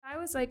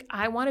was like,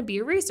 I want to be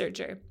a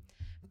researcher,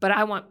 but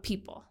I want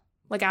people.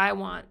 Like, I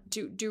want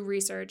to do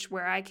research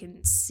where I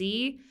can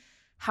see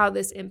how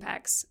this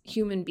impacts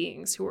human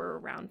beings who are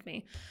around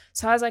me.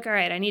 So I was like, all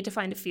right, I need to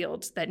find a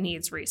field that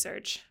needs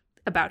research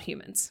about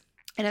humans.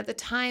 And at the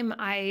time,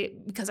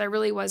 because I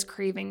really was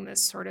craving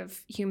this sort of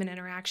human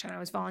interaction, I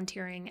was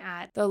volunteering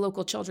at the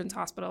local children's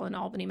hospital in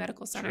Albany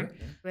Medical Center. Sure,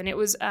 yeah. And it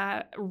was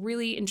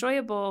really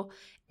enjoyable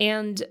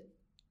and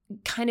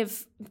kind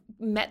of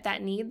met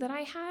that need that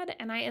I had.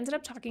 And I ended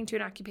up talking to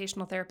an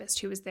occupational therapist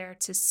who was there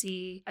to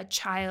see a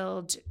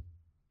child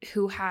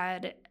who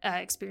had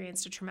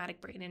experienced a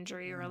traumatic brain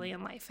injury early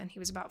in life. And he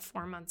was about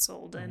 4 months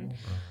old. And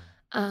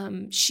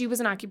she was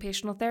an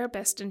occupational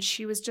therapist, and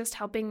she was just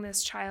helping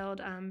this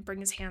child bring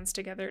his hands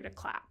together to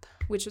clap,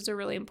 which was a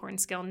really important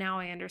skill. Now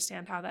I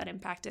understand how that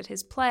impacted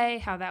his play,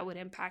 how that would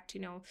impact,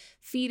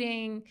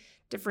 feeding,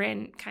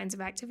 different kinds of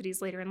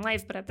activities later in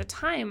life. But at the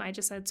time, I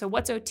just said, so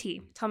what's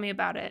OT? Tell me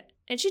about it.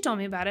 And she told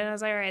me about it. And I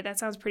was like, all right, that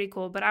sounds pretty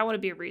cool, but I want to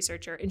be a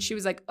researcher. And she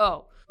was like,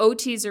 oh,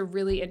 OTs are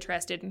really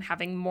interested in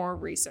having more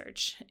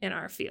research in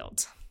our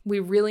field. We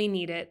really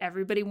need it.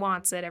 Everybody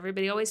wants it.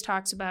 Everybody always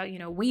talks about,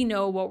 we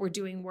know what we're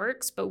doing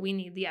works, but we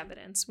need the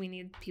evidence. We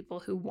need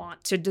people who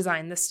want to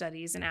design the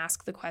studies and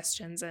ask the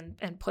questions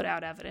and put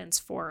out evidence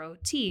for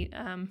OT.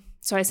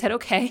 So I said,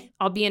 okay,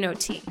 I'll be an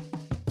OT.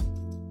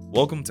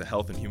 Welcome to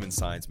Health and Human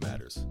Science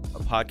Matters, a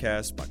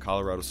podcast by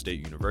Colorado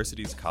State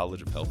University's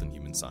College of Health and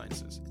Human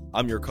Sciences.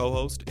 I'm your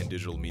co-host and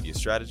digital media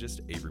strategist,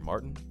 Avery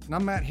Martin. And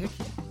I'm Matt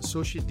Hickey,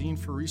 Associate Dean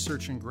for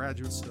Research and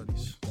Graduate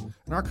Studies.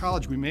 In our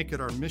college, we make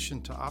it our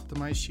mission to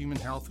optimize human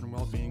health and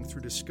well-being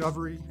through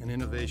discovery and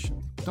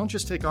innovation. Don't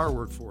just take our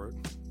word for it.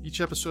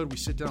 Each episode, we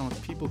sit down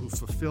with people who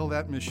fulfill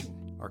that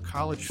mission, our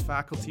college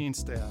faculty and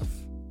staff.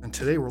 And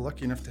today, we're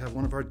lucky enough to have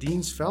one of our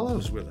Dean's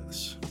Fellows with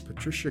us.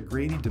 Patricia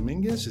Grady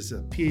Dominguez is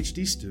a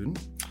PhD student,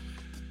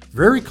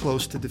 very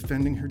close to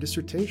defending her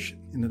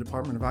dissertation in the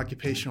Department of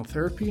Occupational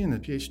Therapy and a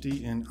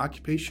PhD in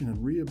Occupation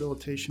and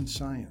Rehabilitation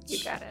Science.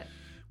 You got it.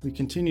 We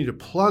continue to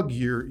plug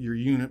your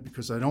unit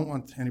because I don't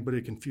want anybody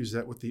to confuse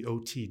that with the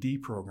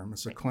OTD program.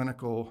 It's a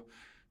clinical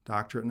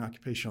doctorate in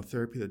occupational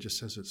therapy that just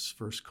has its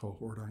first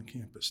cohort on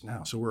campus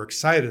now. So we're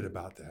excited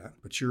about that.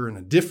 But you're in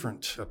a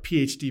different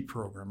PhD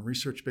program, a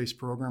research-based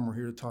program. We're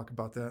here to talk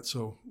about that.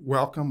 So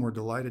welcome. We're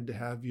delighted to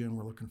have you, and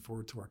we're looking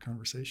forward to our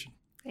conversation.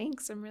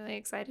 Thanks. I'm really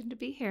excited to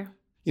be here.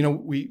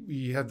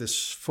 We have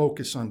this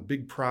focus on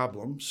big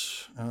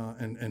problems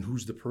and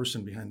who's the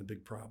person behind the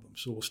big problem.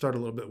 So we'll start a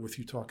little bit with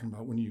you talking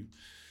about when you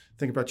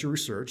think about your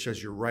research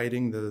as you're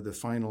writing the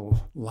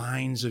final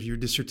lines of your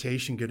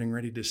dissertation, getting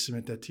ready to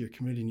submit that to your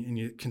committee, and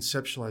you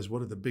conceptualize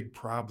what are the big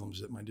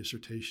problems that my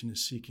dissertation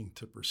is seeking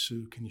to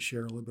pursue. Can you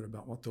share a little bit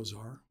about what those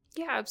are?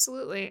 Yeah,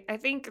 absolutely. I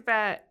think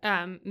that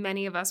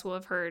many of us will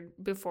have heard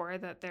before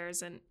that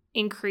there's an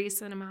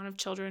increase in amount of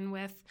children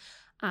with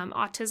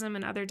autism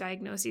and other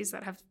diagnoses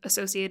that have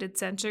associated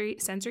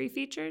sensory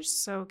features.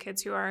 So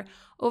kids who are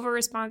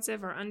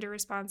over-responsive or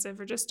under-responsive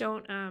or just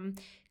don't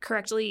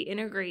correctly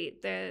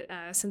integrate the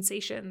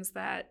sensations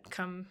that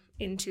come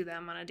into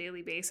them on a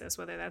daily basis,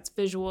 whether that's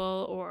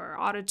visual or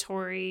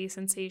auditory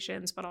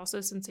sensations, but also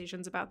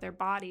sensations about their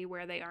body,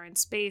 where they are in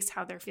space,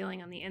 how they're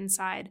feeling on the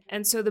inside.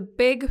 And so the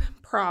big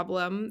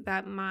problem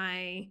that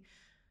my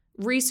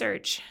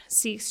research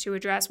seeks to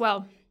address,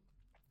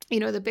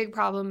 the big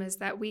problem is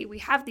that we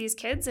have these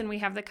kids and we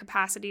have the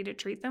capacity to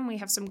treat them. We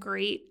have some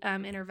great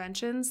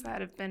interventions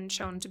that have been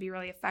shown to be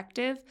really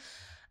effective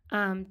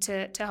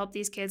to help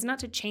these kids, not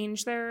to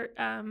change their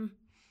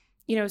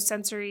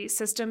sensory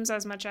systems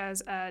as much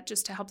as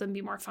just to help them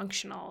be more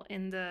functional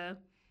in the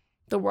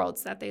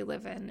worlds that they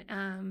live in.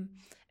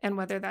 And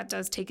whether that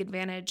does take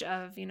advantage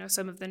of,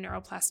 some of the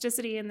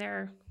neuroplasticity in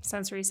their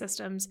sensory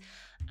systems,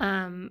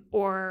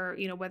 or,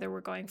 whether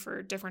we're going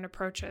for different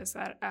approaches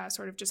that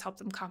sort of just help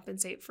them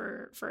compensate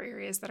for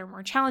areas that are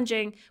more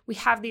challenging. We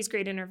have these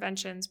great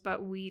interventions,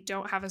 but we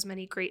don't have as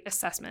many great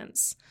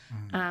assessments,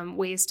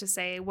 ways to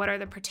say, what are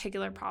the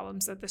particular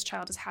problems that this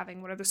child is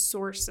having? What are the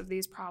source of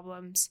these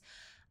problems?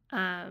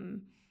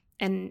 And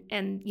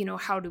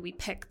how do we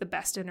pick the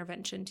best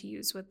intervention to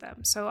use with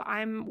them? So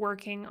I'm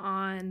working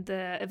on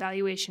the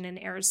Evaluation in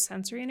Errors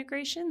Sensory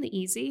Integration, the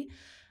EASY,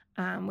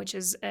 which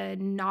is a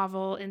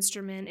novel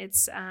instrument.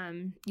 It's,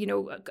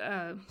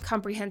 a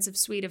comprehensive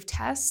suite of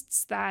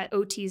tests that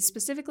OTs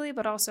specifically,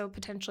 but also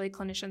potentially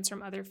clinicians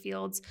from other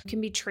fields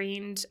can be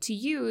trained to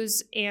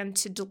use and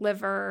to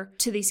deliver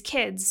to these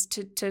kids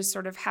to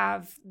sort of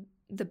have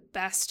the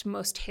best,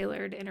 most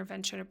tailored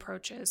intervention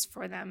approaches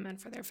for them and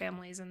for their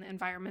families and the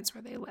environments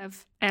where they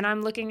live. And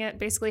I'm looking at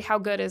basically how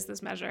good is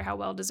this measure? How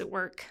well does it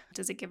work?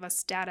 Does it give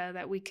us data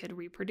that we could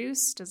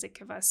reproduce? Does it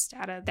give us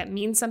data that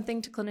means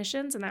something to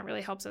clinicians? And that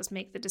really helps us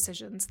make the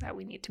decisions that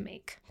we need to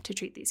make to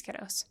treat these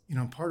kiddos.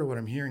 Part of what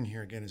I'm hearing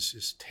here again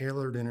is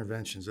tailored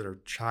interventions that are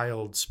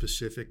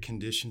child-specific,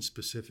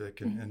 condition-specific,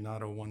 and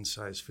not a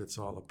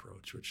one-size-fits-all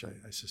approach, which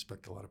I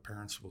suspect a lot of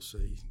parents will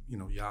say,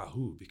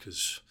 Yahoo,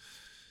 because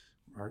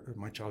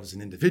my child is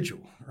an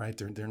individual, right?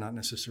 They're not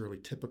necessarily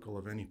typical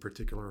of any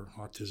particular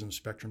autism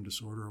spectrum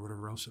disorder or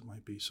whatever else it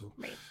might be. So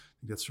right.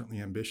 I think that's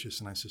certainly ambitious,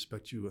 and I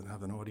suspect you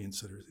have an audience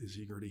that is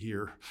eager to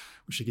hear.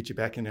 We should get you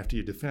back in after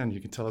you defend.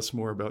 You can tell us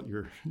more about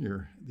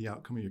the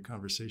outcome of your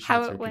conversation How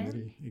with it your went.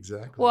 committee.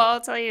 Exactly. Well,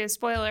 I'll tell you,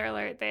 spoiler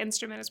alert, the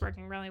instrument is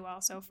working really well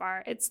so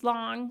far. It's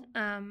long,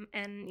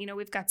 and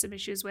we've got some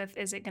issues with,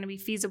 is it going to be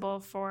feasible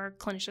for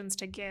clinicians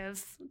to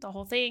give the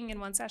whole thing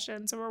in one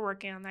session? So we're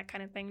working on that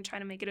kind of thing,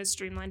 trying to make it as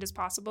streamlined as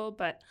possible.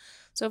 But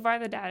so far,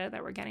 the data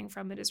that we're getting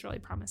from it is really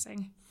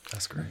promising.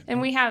 That's great.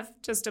 And we have,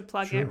 just to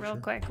plug Sure, it real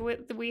sure.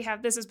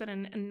 quick, this has been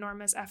an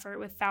enormous effort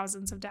with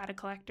thousands of data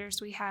collectors.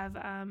 We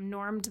have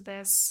normed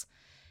this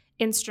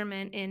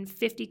instrument in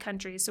 50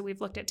 countries. So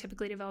we've looked at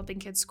typically developing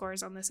kids'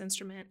 scores on this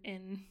instrument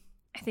in,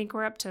 I think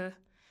we're up to,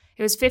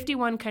 it was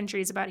 51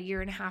 countries about a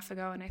year and a half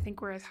ago. And I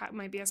think we're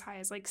might be as high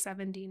as like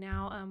 70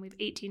 now. We have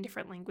 18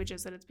 different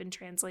languages that it's been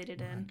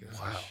translated in.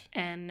 Wow.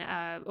 And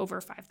over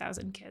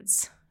 5,000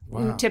 kids.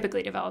 Wow.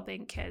 Typically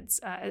developing kids.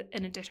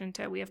 In addition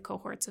to, we have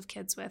cohorts of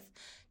kids with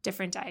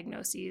different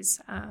diagnoses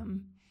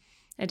and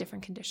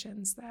different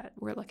conditions that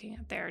we're looking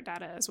at their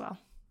data as well.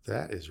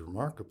 That is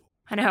remarkable.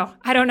 I know.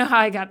 I don't know how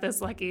I got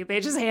this lucky.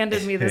 They just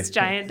handed me this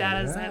giant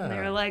data set and they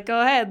were like,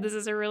 go ahead. This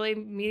is a really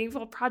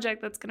meaningful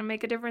project that's going to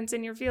make a difference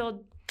in your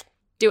field.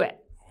 Do it.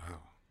 Wow.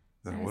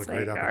 What a was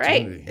great like, all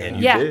opportunity. right. And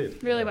you Yeah,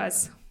 did. really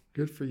was.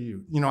 Good for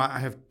you. I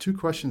have two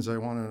questions I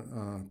want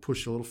to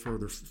push a little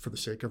further for the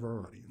sake of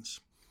our audience.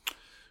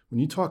 When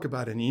you talk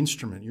about an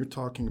instrument, you're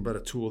talking about a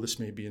tool. This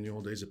may be in the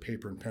old days a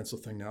paper and pencil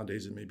thing.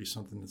 Nowadays, it may be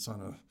something that's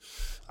on an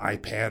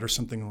iPad or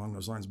something along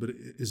those lines. But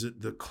is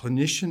it the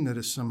clinician that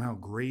is somehow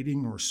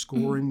grading or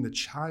scoring the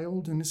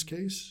child in this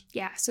case?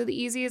 Yeah. So the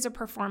EASY is a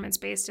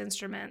performance-based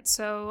instrument.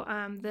 So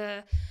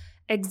the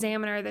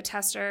examiner, the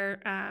tester,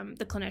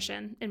 the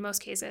clinician, in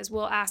most cases,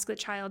 will ask the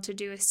child to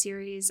do a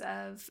series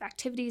of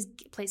activities,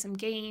 play some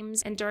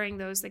games, and during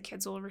those, the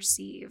kids will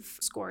receive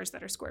scores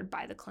that are scored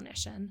by the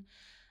clinician.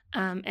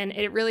 And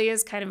it really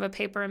is kind of a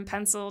paper and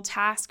pencil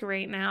task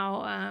right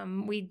now.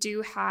 We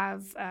do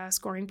have a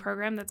scoring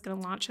program that's going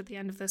to launch at the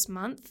end of this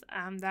month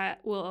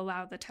that will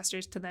allow the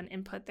testers to then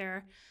input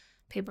their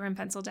paper and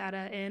pencil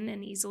data in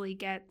and easily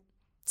get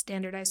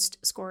standardized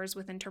scores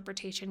with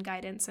interpretation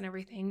guidance and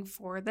everything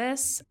for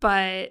this.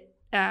 But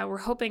we're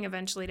hoping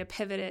eventually to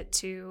pivot it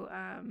to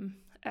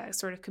a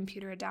sort of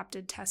computer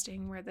adapted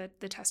testing where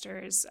the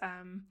testers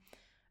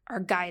are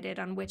guided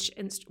on which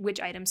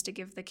items to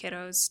give the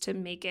kiddos to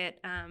make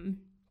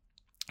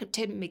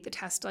the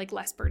test like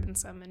less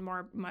burdensome and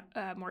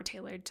more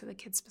tailored to the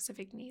kids'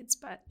 specific needs.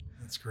 But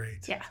That's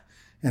great. yeah.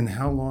 And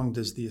how long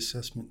does the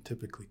assessment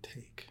typically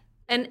take?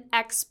 An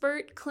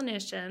expert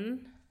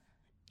clinician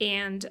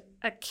and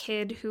a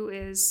kid who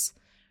is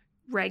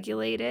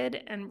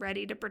regulated and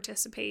ready to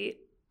participate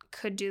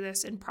could do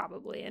this in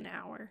probably an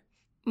hour.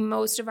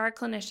 Most of our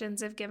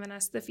clinicians have given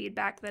us the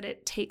feedback that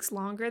it takes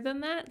longer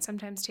than that.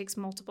 Sometimes takes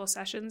multiple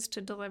sessions to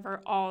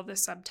deliver all the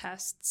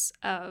subtests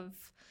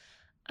of,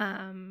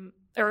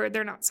 or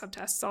they're not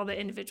subtests, all the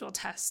individual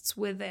tests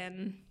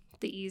within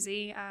the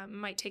EASY.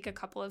 Might take a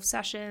couple of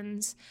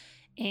sessions,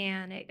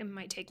 and it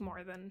might take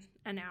more than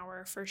an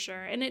hour for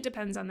sure. And it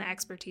depends on the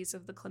expertise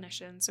of the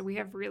clinician. So we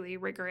have really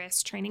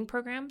rigorous training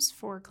programs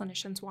for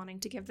clinicians wanting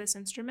to give this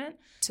instrument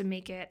to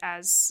make it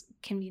as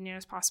convenient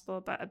as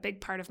possible. But a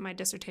big part of my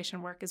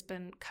dissertation work has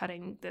been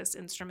cutting this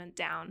instrument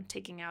down,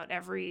 taking out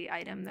every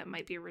item that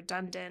might be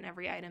redundant,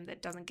 every item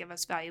that doesn't give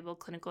us valuable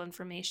clinical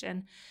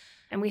information.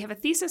 And we have a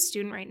thesis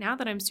student right now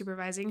that I'm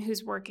supervising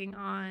who's working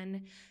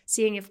on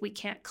seeing if we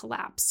can't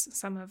collapse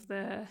some of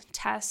the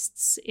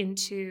tests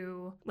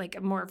into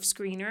like more of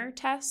screener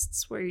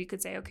tests where you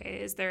could say, okay,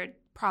 is there a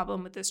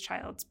problem with this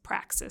child's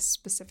praxis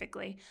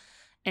specifically?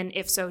 And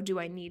if so, do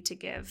I need to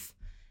give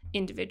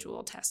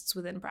individual tests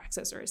within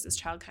praxis, or is this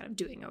child kind of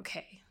doing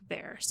okay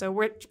there? So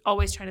we're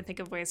always trying to think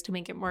of ways to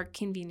make it more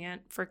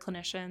convenient for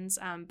clinicians,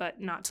 but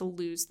not to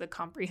lose the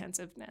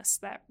comprehensiveness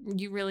that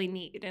you really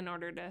need in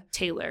order to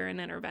tailor an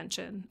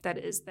intervention that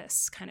is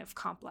this kind of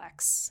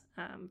complex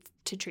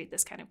to treat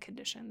this kind of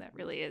condition that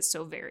really is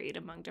so varied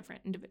among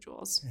different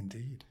individuals.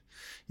 Indeed.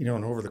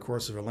 And over the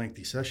course of a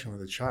lengthy session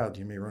with a child,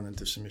 you may run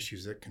into some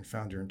issues that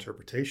confound your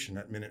interpretation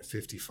at minute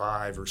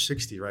 55 or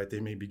 60, right? They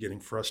may be getting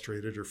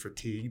frustrated or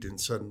fatigued,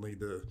 and suddenly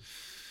the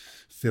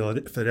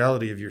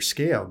fidelity of your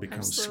scale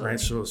becomes, Absolutely. right?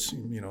 So,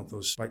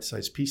 those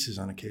bite-sized pieces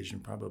on occasion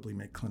probably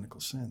make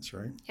clinical sense,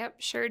 right? Yep,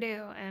 sure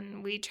do.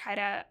 And we try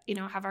to,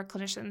 have our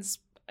clinicians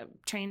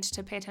trained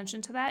to pay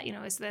attention to that.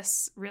 Is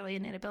this really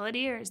an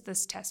inability or is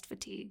this test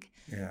fatigue?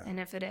 Yeah. And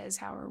if it is,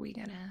 how are we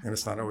going to? And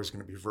it's not always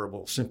going to be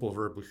simple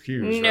verbal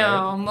cues,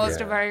 No, right? most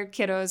of our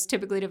kiddos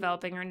typically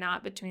developing are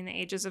not between the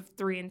ages of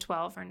 3 and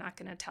 12 are not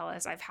going to tell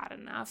us I've had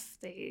enough.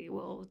 They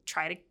will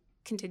try to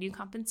continue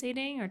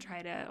compensating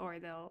or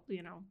they'll,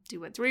 do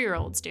what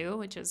 3-year-olds do,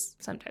 which is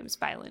sometimes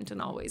violent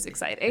and always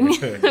exciting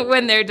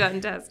when they're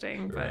done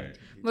testing. But Right.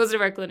 most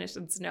of our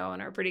clinicians know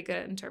and are pretty good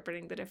at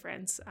interpreting the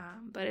difference.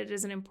 But it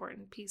is an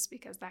important piece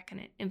because that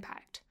can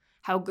impact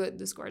how good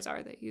the scores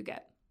are that you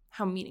get.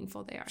 how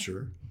meaningful they are.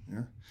 Sure,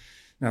 yeah.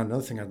 Now,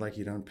 another thing I'd like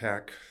you to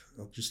unpack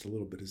just a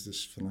little bit is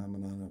this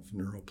phenomenon of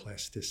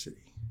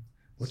neuroplasticity.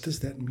 What does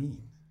that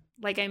mean?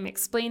 Like I'm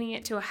explaining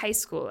it to a high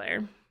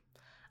schooler.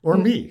 Or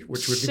me,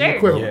 which would be Sure. the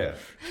equivalent.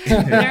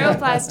 Yeah.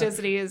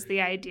 Neuroplasticity is the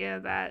idea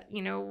that,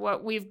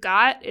 what we've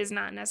got is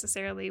not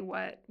necessarily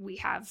what we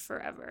have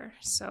forever.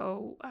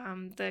 So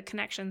the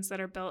connections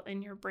that are built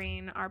in your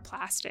brain are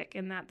plastic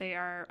in that they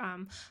are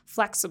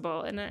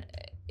flexible. And,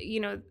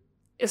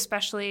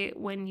 especially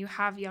when you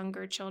have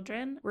younger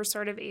children, we're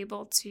sort of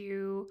able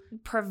to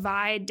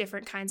provide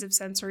different kinds of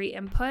sensory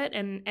input.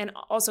 And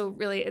also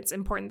really it's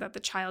important that the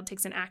child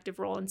takes an active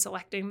role in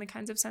selecting the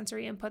kinds of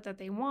sensory input that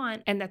they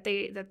want and that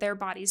their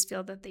bodies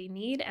feel that they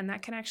need. And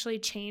that can actually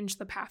change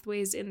the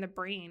pathways in the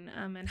brain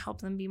and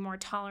help them be more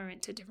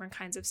tolerant to different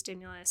kinds of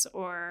stimulus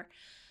or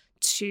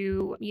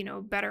to,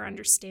 better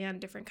understand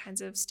different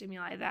kinds of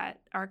stimuli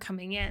that are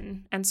coming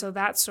in. And so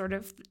that's sort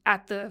of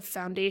at the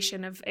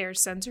foundation of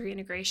AIR's sensory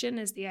integration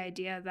is the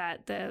idea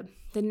that the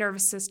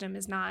nervous system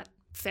is not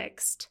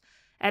fixed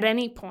at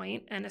any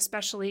point, and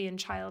especially in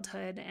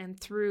childhood and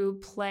through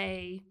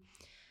play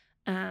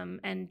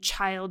and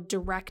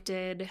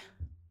child-directed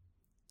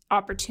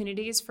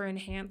opportunities for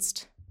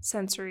enhanced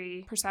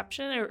sensory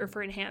perception or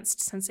for enhanced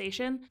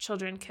sensation,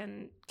 children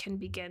can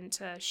begin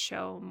to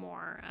show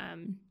more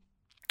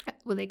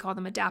what they call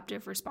them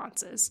adaptive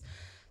responses.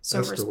 So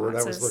that's responses, the word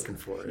I was looking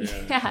for.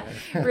 Yeah,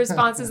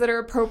 responses that are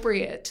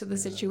appropriate to the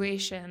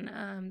situation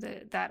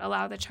that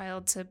allow the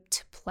child to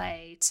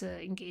play,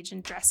 to engage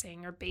in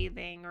dressing or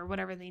bathing or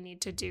whatever they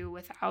need to do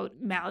without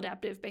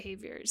maladaptive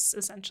behaviors,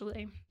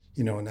 essentially.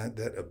 And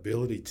that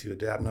ability to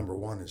adapt, number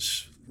one,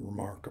 is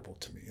remarkable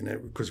to me.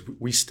 And because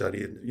we study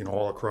it,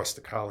 all across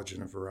the college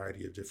in a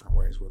variety of different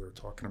ways, whether we're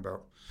talking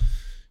about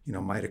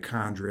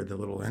mitochondria, the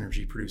little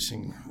energy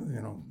producing,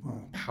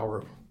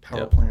 power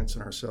plants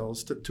in our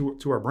cells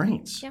to our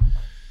brains. Yeah.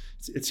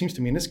 It seems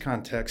to me in this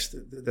context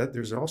that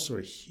there's also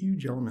a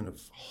huge element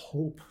of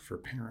hope for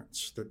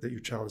parents that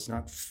your child is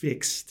not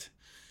fixed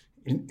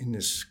in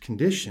this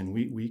condition.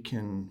 We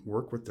can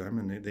work with them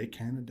and they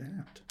can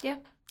adapt.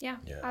 Yeah,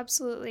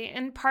 absolutely.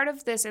 And part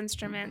of this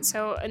instrument,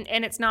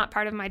 and it's not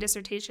part of my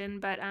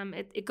dissertation, but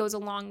it goes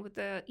along with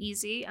the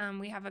EASY.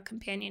 We have a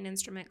companion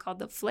instrument called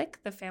the FLIQ,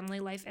 the Family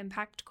Life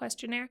Impact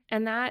Questionnaire.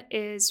 And that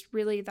is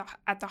really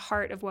at the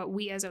heart of what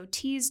we as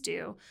OTs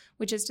do,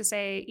 which is to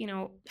say,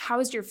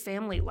 how is your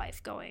family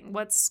life going?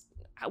 What's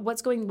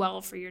going well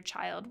for your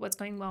child? What's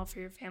going well for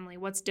your family?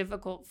 What's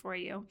difficult for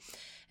you?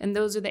 And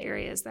those are the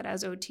areas that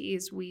as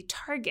OTs we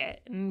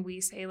target. And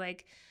we say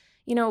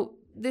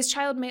this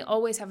child may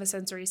always have a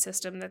sensory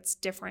system that's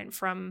different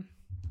from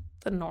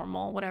the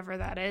normal, whatever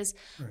that is.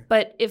 Right.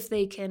 But if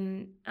they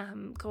can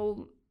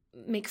go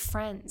make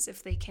friends,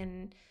 if they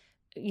can,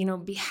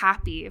 be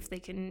happy, if they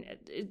can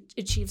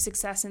achieve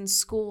success in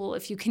school,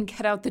 if you can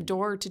get out the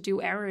door to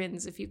do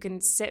errands, if you can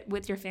sit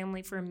with your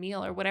family for a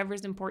meal or whatever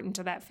is important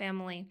to that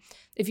family,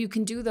 if you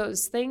can do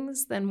those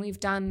things, then we've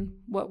done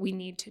what we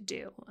need to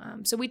do.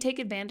 So we take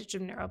advantage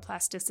of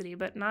neuroplasticity,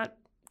 but not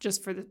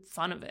just for the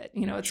fun of it.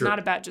 It's Sure. not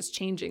about just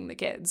changing the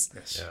kids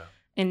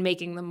and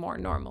making them more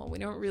normal. We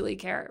don't really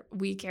care.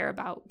 We care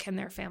about, can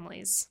their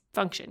families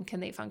function?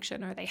 Can they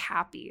function? Are they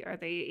happy? Are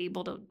they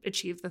able to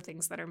achieve the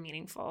things that are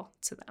meaningful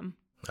to them?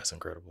 That's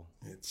incredible.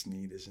 It's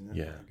neat, isn't it?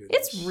 Yeah.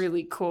 It's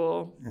really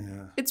cool.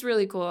 Yeah. It's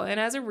really cool. And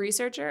as a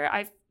researcher,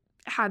 I've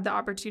had the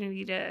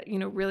opportunity to,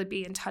 really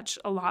be in touch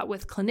a lot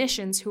with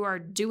clinicians who are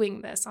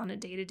doing this on a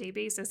day-to-day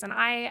basis. And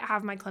I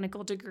have my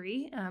clinical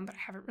degree, but I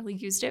haven't really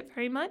used it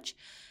very much.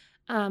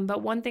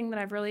 But one thing that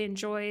I've really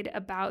enjoyed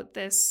about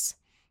this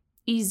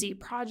EASY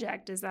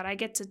project is that I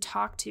get to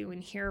talk to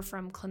and hear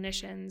from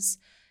clinicians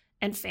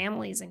and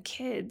families and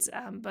kids,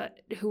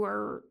 but who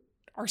are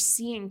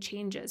seeing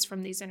changes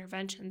from these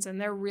interventions. And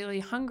they're really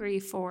hungry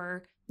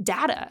for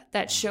data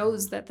that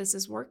shows that this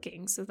is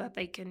working so that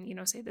they can,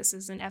 say this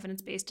is an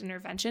evidence-based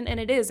intervention. And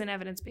it is an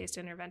evidence-based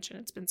intervention.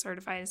 It's been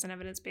certified as an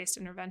evidence-based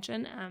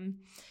intervention.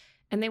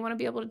 And they want to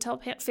be able to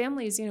tell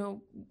families,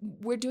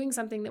 we're doing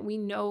something that we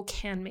know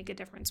can make a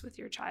difference with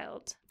your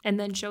child. And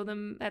then show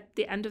them at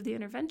the end of the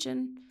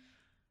intervention,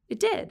 it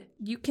did.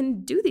 You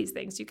can do these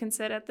things. You can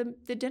sit at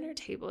the dinner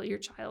table. Your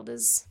child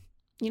is,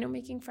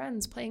 making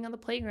friends, playing on the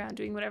playground,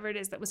 doing whatever it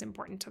is that was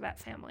important to that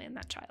family and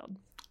that child.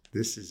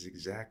 This is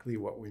exactly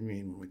what we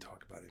mean when we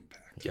talk about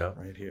impact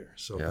right here.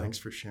 So thanks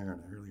for sharing.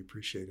 I really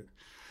appreciate it.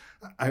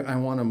 I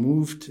want to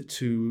move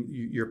to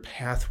your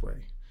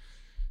pathway.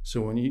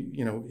 So when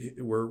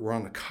we're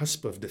on the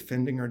cusp of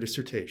defending our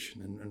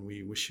dissertation, and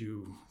we wish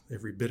you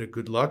every bit of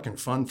good luck and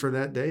fun for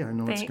that day. I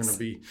know Thanks. It's going to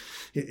be.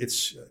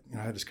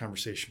 I had this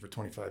conversation for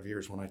 25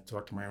 years when I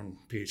talk to my own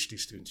PhD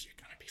students. You're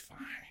going to be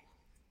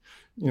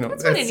fine.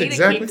 That's what Anita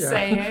exactly, keeps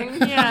saying.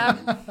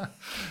 Yeah.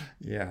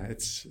 Yeah,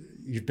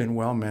 you've been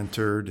well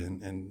mentored,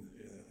 and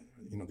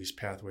these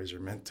pathways are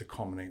meant to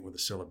culminate with a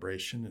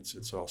celebration.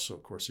 It's also,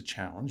 of course, a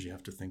challenge. You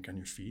have to think on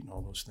your feet and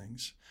all those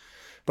things.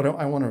 But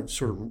I want to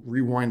sort of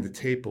rewind the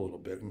tape a little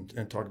bit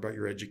and talk about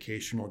your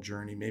educational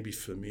journey, maybe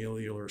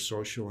familial or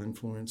social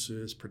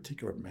influences,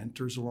 particular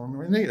mentors along the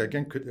way. And they,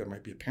 again, that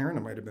might be a parent,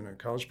 it might have been a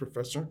college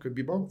professor, it could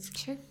be both.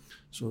 Sure.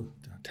 So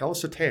tell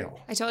us a tale.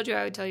 I told you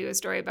I would tell you a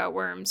story about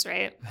worms,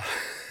 right?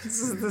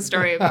 This is the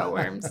story about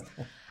worms.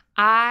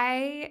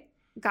 I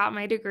got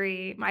my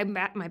degree, my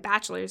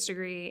bachelor's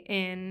degree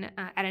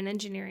at an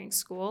engineering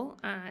school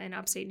in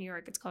upstate New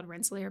York. It's called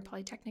Rensselaer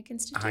Polytechnic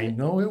Institute. I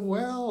know it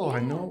well. Yeah. I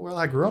know it well.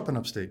 I grew up in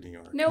upstate New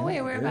York. No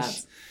way,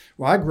 whereabouts?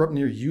 Well, I grew up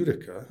near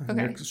Utica,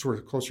 Okay. sort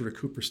of closer to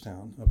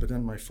Cooperstown. But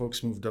then my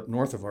folks moved up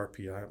north of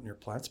RPI, up near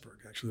Plattsburgh,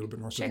 actually a little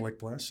bit north Sure. of Lake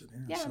Placid.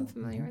 Yeah, so, I'm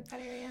familiar with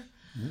that area.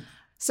 Yeah.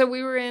 So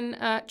we were in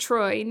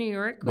Troy, New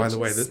York. By the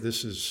way,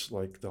 this is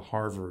like the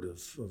Harvard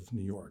of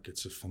New York.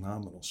 It's a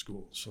phenomenal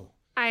school. So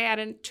I had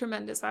a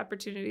tremendous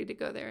opportunity to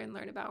go there and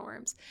learn about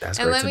worms. That's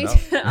And great let to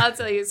me, know. I'll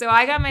tell you. So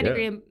I got my Yeah.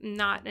 degree in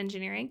not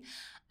engineering.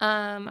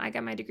 I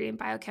got my degree in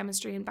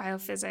biochemistry and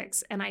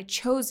biophysics, and I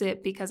chose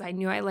it because I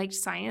knew I liked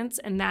science,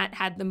 and that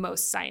had the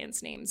most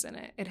science names in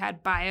it. It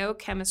had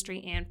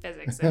biochemistry and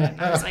physics in it.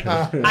 And I was like,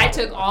 I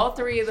took all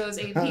 3 of those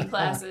AP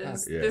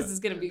classes. Yeah. This is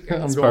going to be great.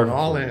 I'm going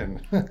all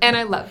in. And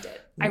I loved it.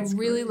 That's I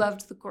really great.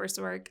 loved the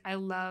coursework. I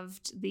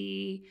loved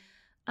the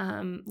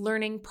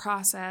learning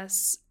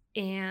process,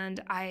 and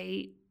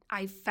I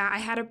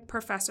had a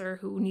professor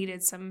who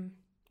needed some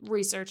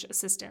research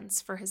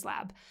assistance for his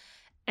lab.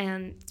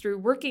 And through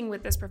working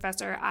with this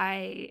professor,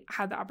 I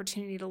had the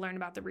opportunity to learn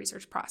about the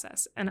research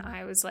process. And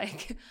I was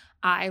like,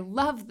 I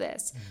love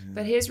this.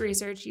 But his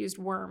research used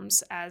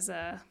worms as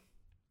a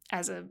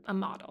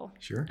model,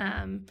 Sure.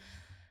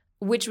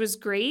 which was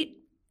great.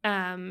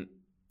 And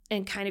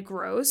kind of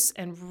gross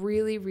and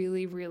really,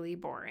 really, really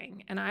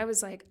boring. And I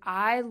was like,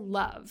 I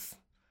love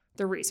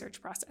the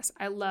research process.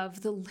 I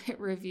love the lit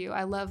review.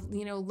 I love,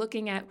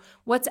 looking at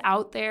what's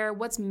out there,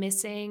 what's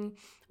missing,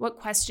 what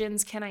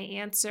questions can I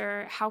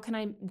answer? How can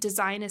I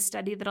design a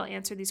study that'll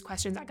answer these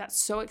questions? I got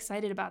so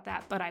excited about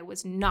that, but I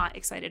was not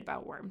excited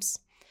about worms.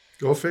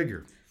 Go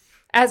figure.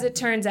 As it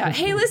turns out,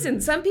 hey, listen,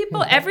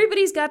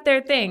 everybody's got their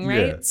thing,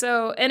 right? Yeah.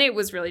 So, and it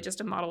was really just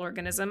a model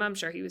organism. I'm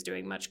sure he was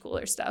doing much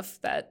cooler stuff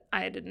that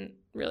I didn't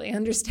really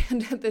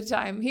understand at the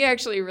time. He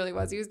actually really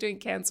was. He was doing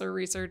cancer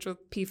research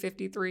with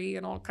P53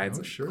 and all kinds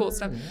of cool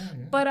stuff.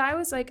 Yeah. But I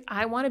was like,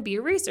 I want to be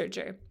a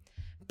researcher,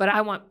 but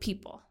I want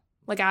people.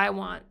 Like, I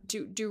want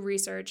to do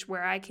research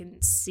where I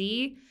can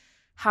see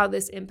how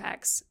this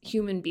impacts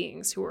human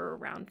beings who are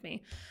around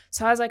me.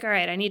 So I was like, all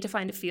right, I need to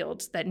find a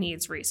field that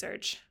needs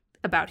research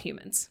about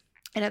humans.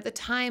 And at the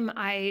time,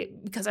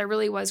 because I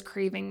really was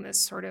craving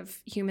this sort of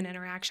human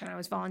interaction, I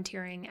was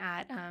volunteering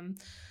at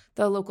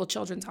the local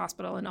children's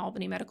hospital in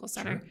Albany Medical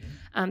Center.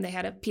 Sure. They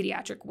had a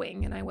pediatric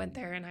wing, and I went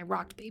there and I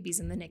rocked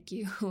babies in the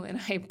NICU, and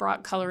I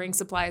brought coloring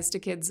supplies to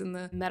kids in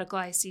the medical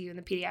ICU and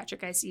the pediatric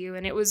ICU.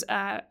 And it was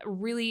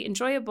really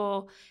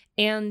enjoyable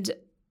and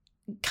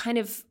kind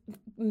of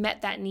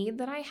met that need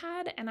that I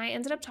had. And I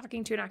ended up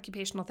talking to an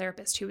occupational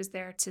therapist who was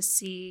there to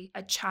see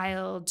a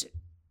child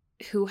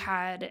who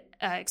had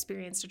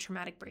experienced a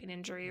traumatic brain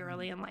injury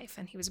early in life,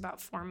 and he was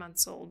about 4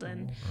 months old.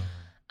 And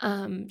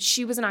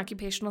she was an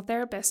occupational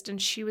therapist,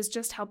 and she was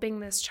just helping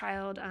this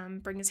child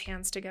bring his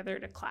hands together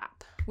to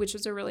clap, which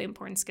was a really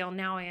important skill.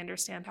 Now I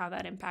understand how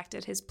that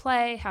impacted his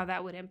play, how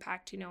that would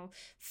impact,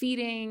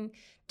 feeding,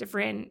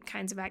 different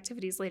kinds of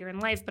activities later in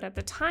life. But at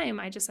the time,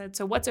 I just said,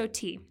 so what's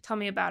OT? Tell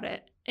me about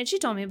it. And she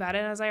told me about it,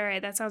 and I was like, all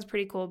right, that sounds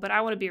pretty cool, but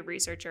I want to be a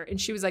researcher.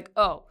 And she was like,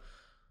 oh,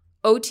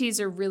 OTs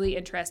are really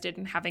interested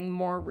in having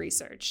more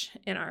research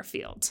in our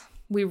field.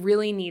 We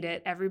really need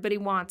it. Everybody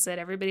wants it.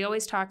 Everybody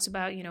always talks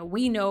about,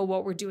 we know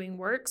what we're doing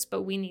works,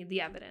 but we need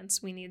the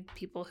evidence. We need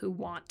people who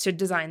want to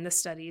design the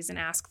studies and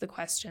ask the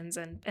questions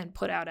and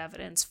put out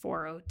evidence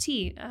for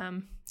OT.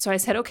 So I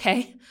said,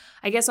 okay,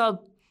 I guess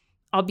I'll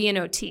be an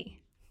OT.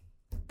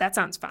 That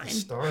sounds fine. The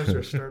stars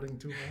are starting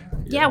to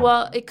align. Yeah,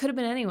 well, it could have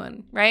been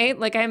anyone, right?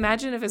 Like, I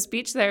imagine if a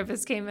speech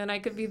therapist came in, I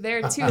could be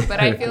there too. But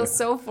I feel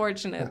so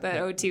fortunate that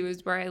OT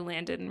was where I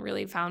landed and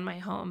really found my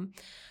home.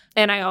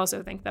 And I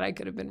also think that I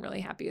could have been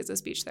really happy as a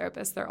speech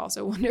therapist. They're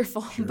also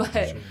wonderful. Sure.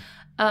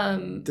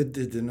 Did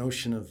the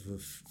notion of a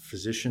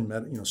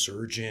physician,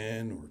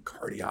 surgeon or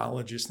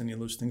cardiologist, any of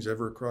those things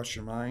ever cross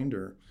your mind?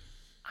 Or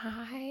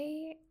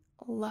I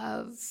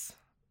love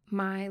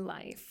my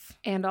life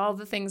and all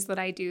the things that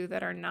I do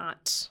that are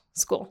not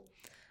school.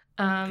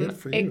 Good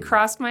for you. It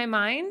crossed my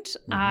mind.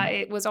 Mhm.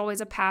 It was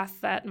always a path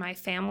that my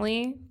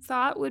family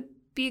thought would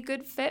be a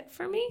good fit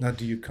for me. Now,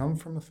 do you come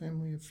from a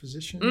family of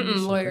physicians?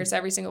 Lawyers,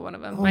 every single one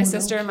of them. Oh, My no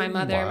sister, my kidding.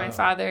 mother, Wow. my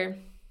father.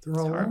 They're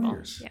It's all horrible.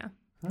 lawyers. Yeah,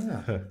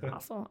 Ah.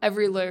 awful.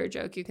 Every lawyer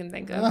joke you can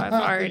think of, I've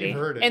already, You've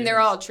heard it, and they're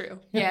yes. all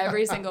true. Yeah,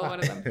 every single one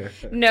of them.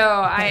 No,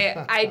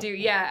 I do.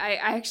 Yeah, I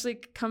actually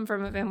come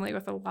from a family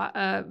with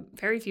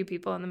very few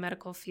people in the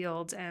medical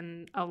field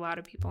and a lot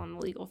of people in the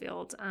legal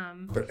field.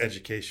 But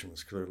education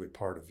was clearly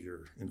part of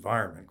your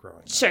environment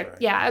growing up. Sure. Right?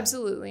 Yeah,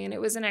 absolutely. And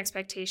it was an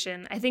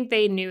expectation. I think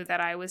they knew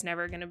that I was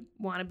never going to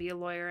want to be a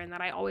lawyer and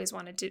that I always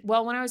wanted to.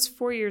 Well, when I was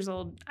 4 years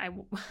old, I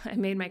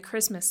made my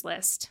Christmas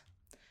list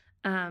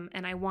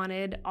And I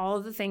wanted all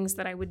of the things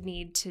that I would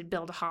need to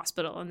build a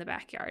hospital in the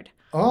backyard.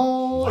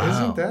 Oh, Wow.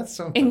 Isn't that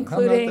something?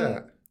 Including How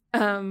about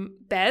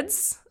that?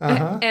 Beds.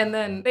 Uh-huh. And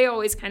then they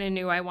always kind of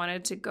knew I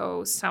wanted to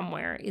go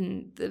somewhere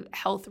in the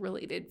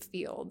health-related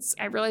fields.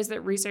 I realized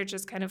that research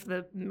is kind of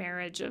the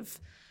marriage of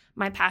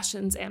my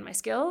passions and my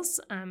skills.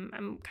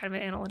 I'm kind of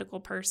an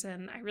analytical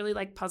person. I really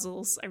like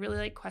puzzles. I really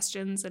like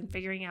questions and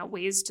figuring out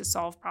ways to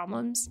solve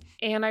problems.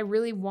 And I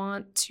really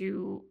want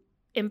to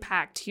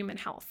impact human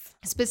health,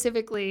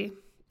 specifically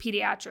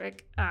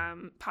pediatric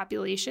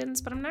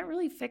populations, but I'm not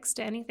really fixed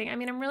to anything. I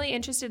mean, I'm really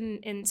interested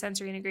in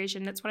sensory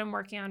integration. That's what I'm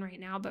working on right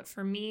now. But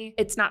for me,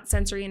 it's not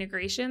sensory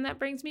integration that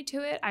brings me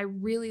to it. I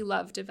really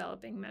love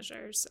developing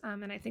measures.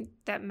 And I think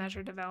that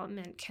measure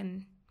development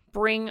can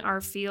bring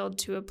our field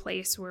to a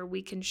place where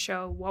we can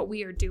show what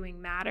we are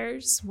doing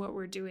matters, what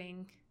we're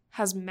doing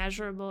has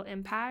measurable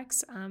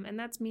impacts, and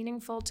that's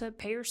meaningful to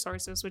payer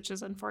sources, which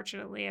is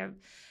unfortunately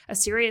a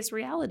serious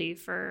reality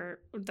for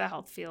the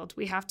health field.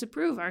 We have to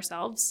prove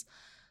ourselves.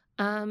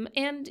 And,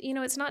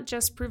 it's not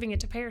just proving it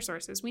to payer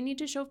sources. We need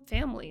to show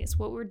families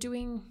what we're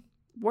doing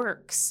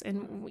works.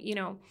 And,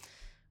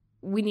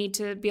 we need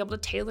to be able to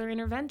tailor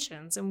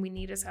interventions, and we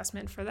need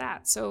assessment for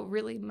that. So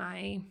really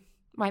my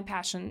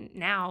passion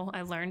now,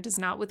 I learned, is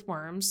not with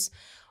worms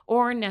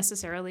or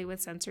necessarily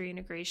with sensory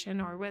integration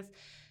or with,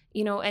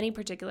 any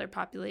particular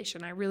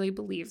population. I really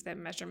believe that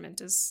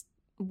measurement is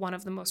one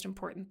of the most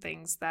important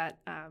things that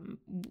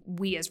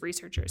we as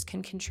researchers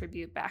can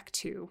contribute back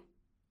to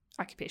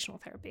occupational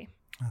therapy.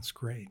 That's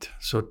great.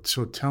 So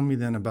tell me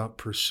then about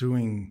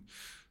pursuing,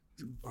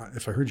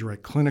 if I heard you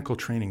right, clinical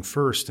training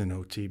first in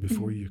OT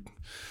before you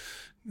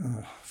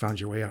found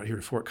your way out here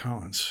to Fort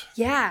Collins.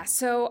 Yeah.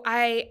 So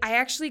I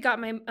actually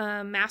got my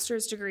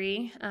master's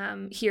degree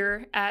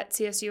here at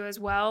CSU as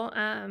well.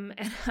 And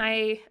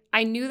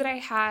I knew that I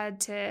had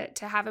to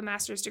have a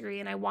master's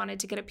degree and I wanted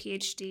to get a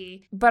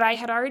PhD, but I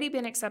had already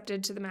been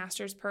accepted to the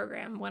master's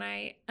program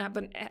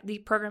but the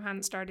program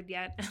hadn't started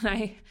yet. And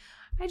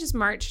I just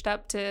marched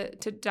up to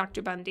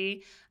Dr.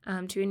 Bundy,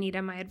 to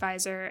Anita, my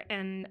advisor,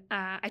 and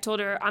I told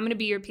her, I'm going to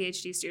be your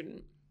PhD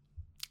student.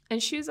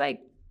 And she was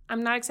like,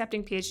 I'm not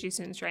accepting PhD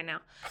students right now.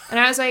 And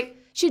I was like,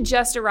 she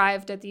just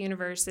arrived at the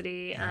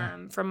university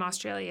from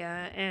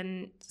Australia.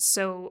 And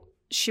so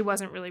she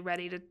wasn't really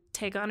ready to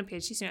take on a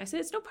PhD student. I said,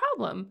 it's no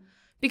problem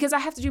because I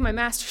have to do my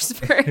master's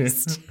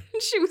first.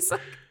 And she was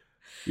like,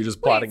 you're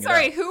just plotting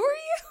sorry, it out. Who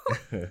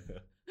are you?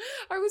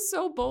 I was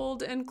so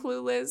bold and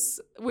clueless,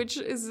 which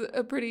is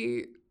a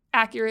pretty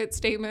accurate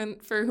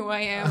statement for who I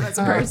am as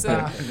a person,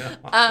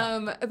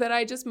 that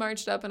I just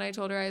marched up and I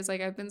told her, I was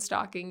like, I've been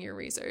stalking your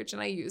research.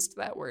 And I used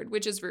that word,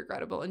 which is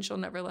regrettable, and she'll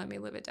never let me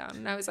live it down.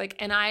 And I was like,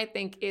 and I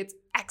think it's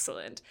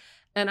excellent.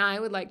 And I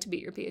would like to be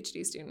your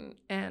PhD student.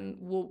 And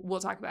we'll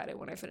talk about it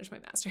when I finish my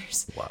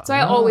master's. Wow. So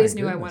I always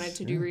knew I wanted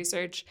to do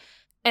research.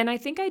 And I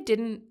think I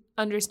didn't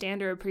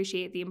understand or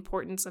appreciate the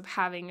importance of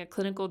having a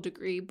clinical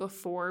degree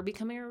before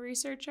becoming a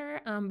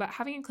researcher. But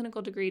having a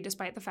clinical degree,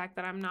 despite the fact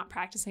that I'm not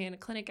practicing in a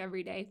clinic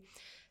every day,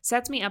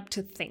 sets me up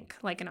to think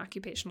like an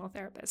occupational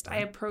therapist. I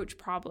approach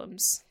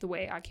problems the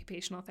way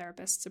occupational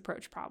therapists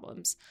approach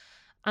problems.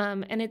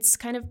 And it's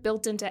kind of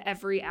built into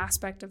every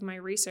aspect of my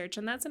research.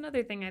 And that's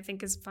another thing I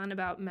think is fun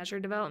about measure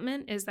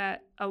development, is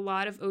that a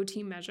lot of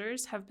OT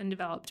measures have been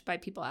developed by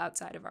people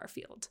outside of our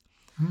field.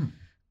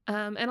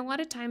 And a lot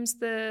of times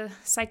the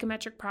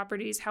psychometric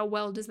properties, how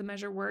well does the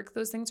measure work,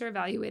 those things are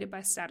evaluated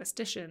by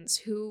statisticians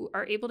who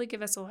are able to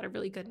give us a lot of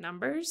really good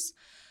numbers,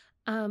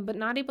 but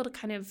not able to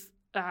kind of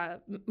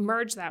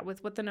merge that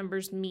with what the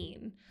numbers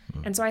mean.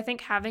 And so I think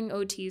having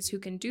OTs who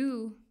can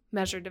do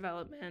measure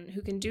development,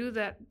 who can do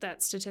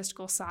that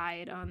statistical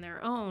side on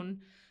their own,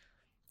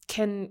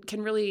 can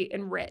really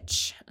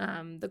enrich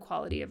the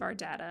quality of our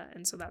data.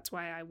 And so that's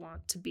why I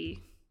want to be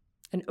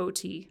an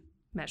OT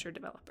measure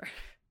developer.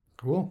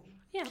 Cool.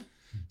 Yeah.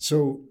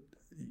 So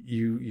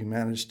you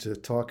managed to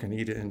talk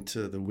Anita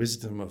into the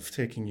wisdom of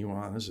taking you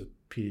on as a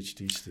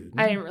PhD student.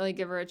 I didn't really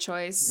give her a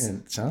choice.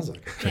 And it sounds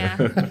like it. Yeah.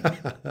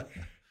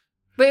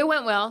 But it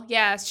went well.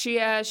 Yeah. She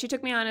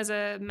took me on as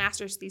a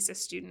master's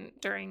thesis student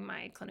during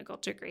my clinical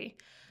degree.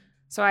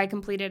 So I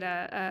completed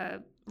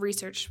a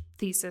research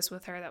thesis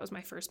with her. That was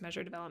my first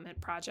measure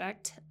development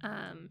project.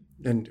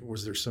 And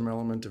was there some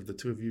element of the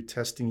two of you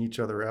testing each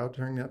other out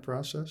during that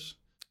process?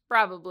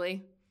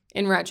 Probably,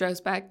 in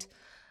retrospect.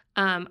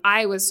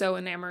 I was so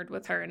enamored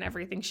with her and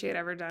everything she had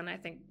ever done. I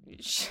think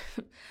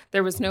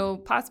there was no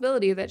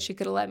possibility that she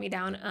could have let me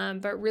down.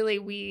 But really,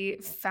 we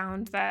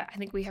found that I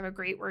think we have a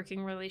great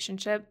working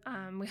relationship.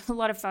 We have a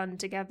lot of fun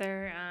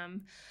together.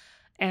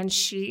 And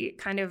she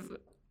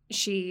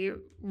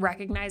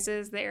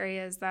recognizes the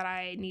areas that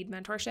I need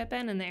mentorship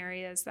in and the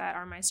areas that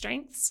are my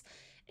strengths.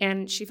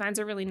 And she finds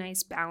a really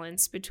nice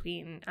balance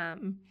between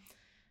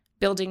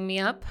building me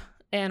up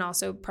and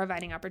also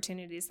providing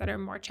opportunities that are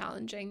more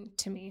challenging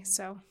to me.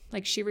 So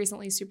like she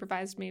recently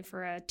supervised me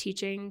for a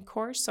teaching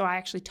course. So I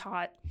actually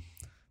taught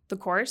the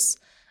course.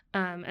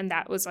 And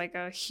that was like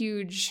a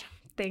huge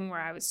thing where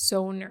I was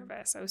so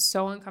nervous. I was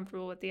so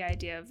uncomfortable with the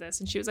idea of this.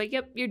 And she was like,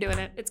 yep, you're doing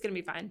it. It's going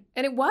to be fine.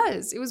 And it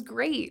was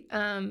great.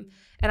 And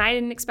I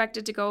didn't expect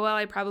it to go well.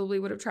 I probably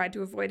would have tried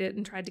to avoid it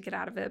and tried to get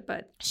out of it,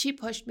 but she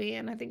pushed me.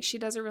 And I think she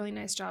does a really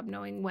nice job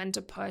knowing when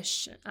to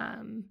push,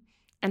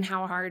 and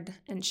how hard.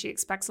 And she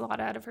expects a lot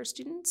out of her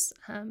students.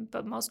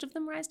 But most of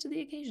them rise to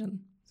the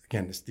occasion.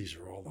 Again, these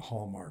are all the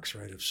hallmarks,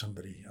 right, of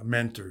somebody, a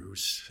mentor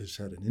who's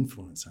had an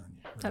influence on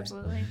you. Right?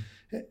 Absolutely.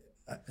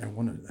 I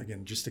want to,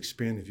 again, just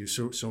expand the view.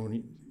 So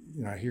when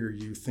I hear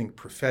you think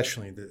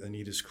professionally that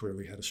Anita's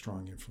clearly had a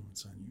strong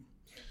influence on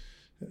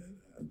you.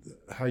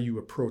 How you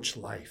approach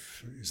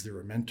life. Is there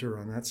a mentor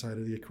on that side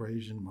of the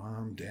equation?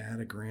 Mom, dad,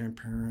 a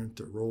grandparent,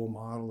 a role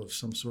model of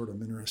some sort?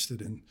 I'm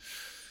interested in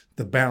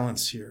the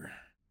balance here.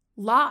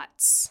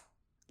 Lots,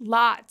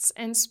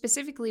 and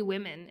specifically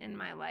women in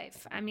my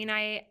life. I mean,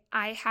 I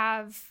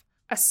have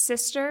a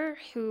sister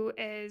who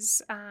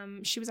is,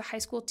 she was a high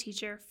school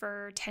teacher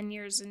for 10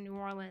 years in New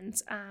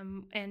Orleans,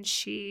 and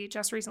she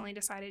just recently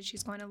decided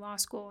she's going to law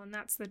school, and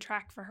that's the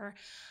track for her.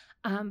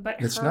 But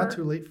it's not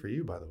too late for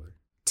you, by the way.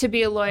 To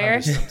be a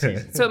lawyer.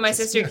 That's what my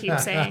sister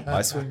keeps saying.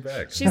 I swing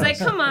back. She's like,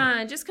 come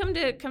on, just come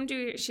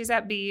to, she's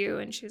at BU,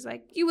 and she's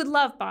like, you would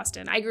love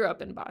Boston. I grew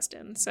up in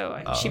Boston,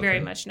 so she very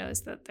much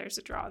knows that there's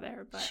a draw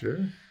there. But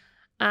sure.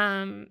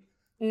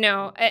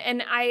 No,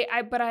 and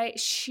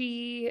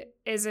she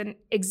is an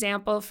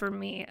example for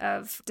me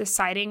of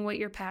deciding what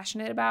you're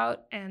passionate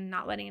about and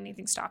not letting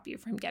anything stop you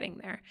from getting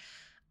there.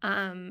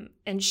 And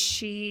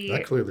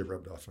that clearly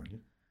rubbed off on you.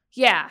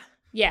 Yeah.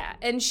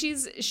 And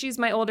she's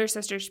my older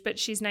sister, but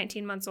she's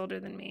 19 months older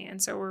than me.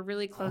 And so we're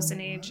really close in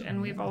age,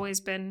 and we've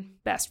always been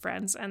best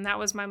friends. And that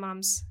was my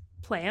mom's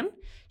plan.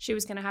 She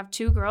was going to have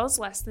 2 girls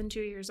less than 2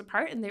 years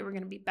apart, and they were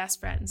going to be best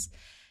friends.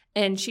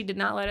 And she did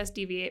not let us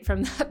deviate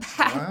from that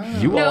path. Wow.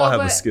 You all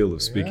have a skill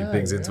of speaking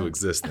things into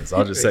existence.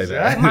 I'll just say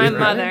that. My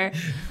mother.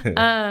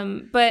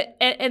 But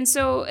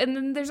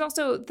then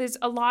there's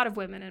a lot of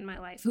women in my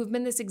life who've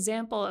been this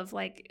example of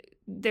like,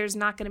 there's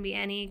not going to be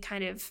any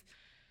kind of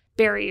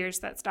barriers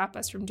that stop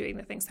us from doing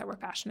the things that we're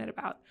passionate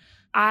about.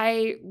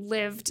 I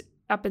lived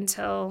up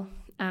until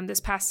this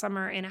past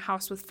summer in a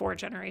house with 4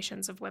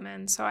 generations of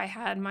women. So I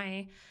had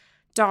my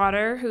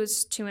daughter,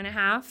 who's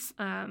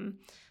 2.5.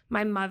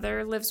 My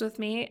mother lives with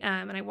me,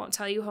 and I won't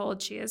tell you how old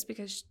she is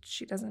because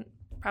she doesn't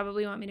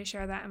probably want me to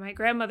share that. And my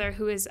grandmother,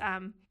 who is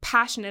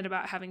passionate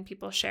about having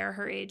people share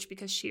her age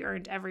because she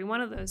earned every one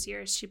of those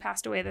years. She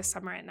passed away this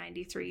summer at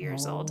 93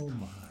 years old.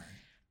 My.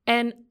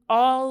 And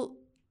all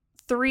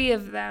 3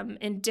 of them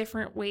in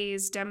different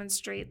ways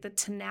demonstrate the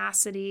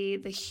tenacity,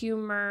 the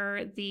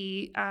humor,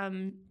 the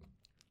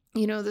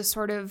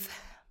sort of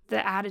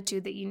the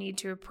attitude that you need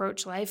to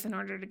approach life in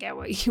order to get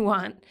what you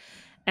want.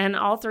 And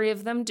all 3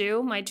 of them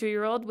do. My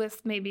 2-year-old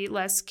with maybe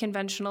less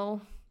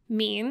conventional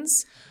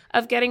means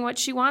of getting what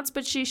she wants,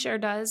 but she sure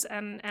does.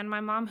 And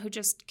my mom, who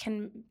just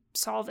can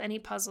solve any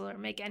puzzle or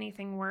make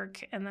anything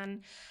work. And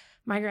then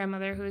my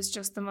grandmother, who is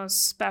just the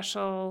most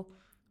special,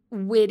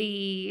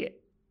 witty,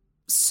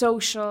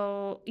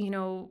 social,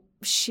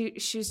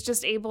 she's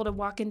just able to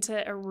walk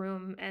into a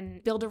room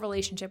and build a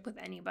relationship with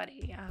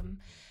anybody.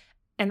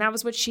 And that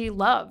was what she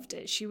loved.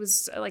 She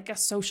was like a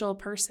social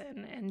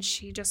person, and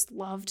she just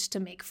loved to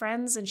make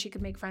friends, and she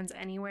could make friends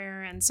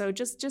anywhere. And so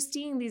just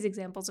seeing these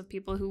examples of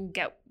people who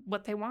get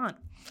what they want,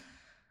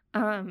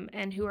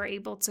 and who are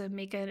able to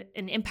make an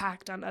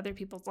impact on other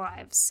people's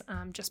lives,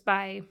 just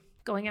by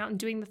going out and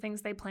doing the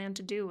things they plan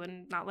to do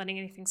and not letting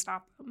anything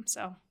stop them.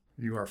 So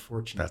you are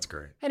fortunate. That's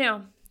great. I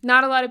know.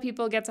 Not a lot of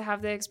people get to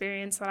have the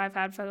experience that I've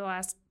had for the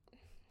last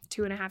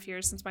 2.5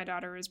 years since my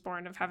daughter was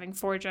born, of having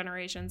 4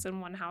 generations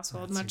in one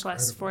household. That's much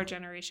incredible. Less 4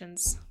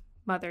 generations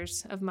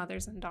mothers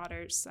and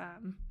daughters,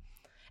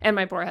 and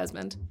my poor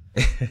husband.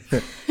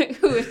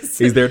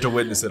 He's there to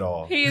witness it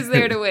all. He's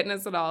there to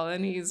witness it all,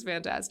 and he's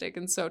fantastic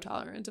and so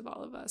tolerant of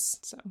all of us.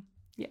 So,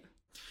 yeah.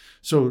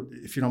 So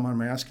if you don't mind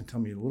my asking,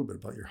 tell me a little bit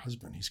about your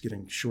husband. He's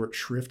getting short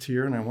shrift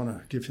here, and I want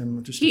to give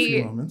him just a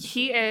few moments.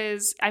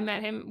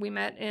 We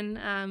met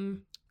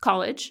in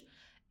college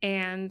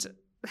and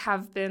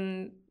have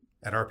been...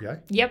 At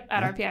RPI? Yep,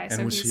 at RPI. And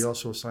so was he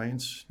also a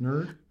science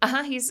nerd?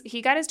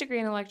 He got his degree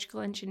in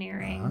electrical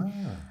engineering.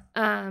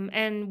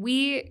 And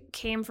we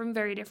came from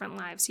very different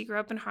lives. He grew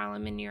up in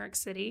Harlem in New York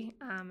City,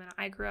 and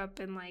I grew up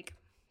in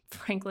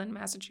Franklin,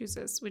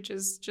 Massachusetts, which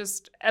is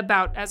just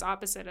about as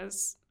opposite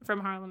as from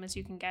Harlem as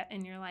you can get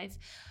in your life.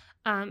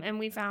 And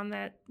we found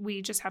that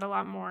we just had a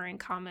lot more in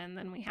common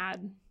than we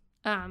had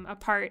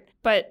apart.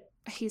 But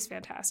he's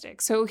fantastic.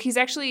 So he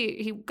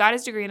got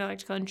his degree in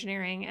electrical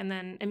engineering and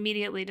then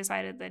immediately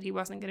decided that he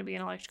wasn't going to be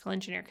an electrical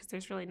engineer because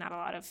there's really not a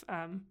lot of,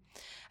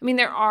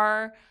 there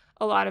are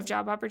a lot of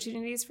job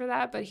opportunities for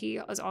that, but he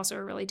is also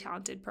a really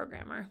talented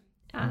programmer.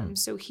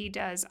 So he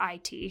does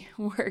IT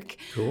work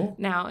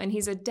now, and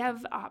he's a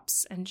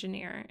DevOps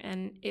engineer.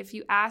 And if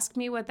you ask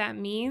me what that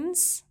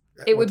means,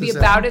 it would be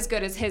about as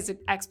good as his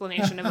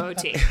explanation of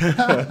OT.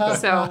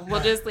 So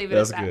we'll just leave it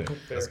at that.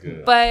 That's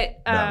good.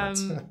 But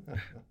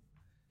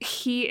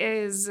he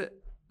is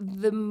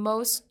the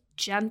most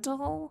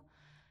gentle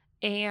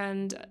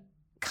and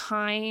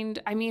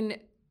kind. I mean,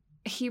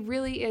 he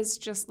really is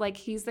just like,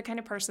 he's the kind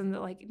of person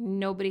that like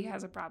nobody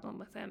has a problem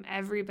with him.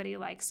 Everybody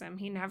likes him.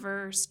 He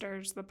never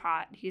stirs the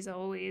pot. He's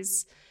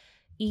always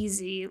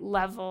easy,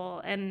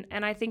 level. And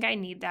I think I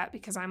need that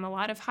because I'm a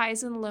lot of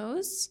highs and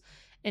lows,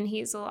 and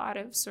he's a lot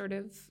of sort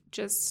of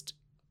just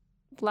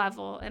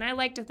level. And I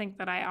like to think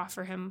that I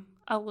offer him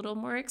a little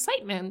more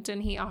excitement,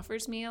 and he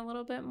offers me a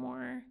little bit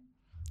more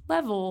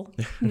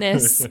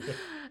levelness.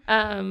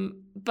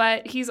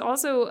 But he's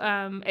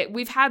also,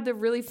 we've had the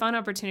really fun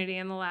opportunity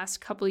in the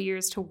last couple of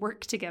years to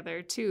work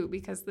together too,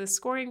 because the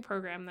scoring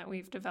program that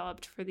we've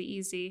developed for the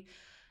Easy,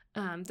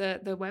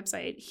 the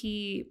website,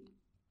 he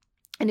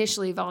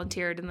initially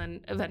volunteered, and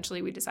then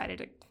eventually we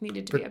decided it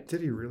needed to be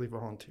Did he really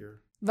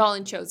volunteer?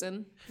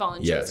 Volunchosen.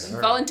 Yes.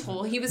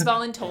 Voluntold. He was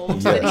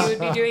voluntold that he would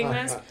be doing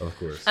this. Of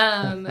course.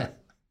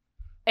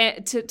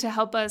 To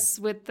help us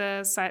with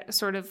the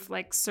sort of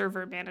like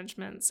server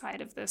management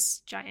side of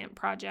this giant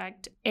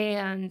project.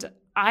 And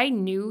I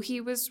knew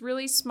he was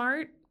really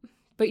smart,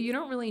 but you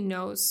don't really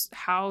know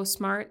how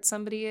smart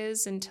somebody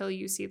is until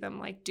you see them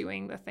like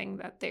doing the thing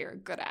that they're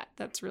good at.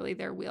 That's really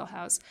their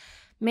wheelhouse.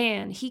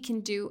 Man, he can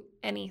do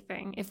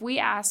anything. If we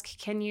ask,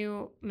 can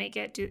you make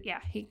it do?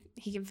 Yeah, he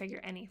can figure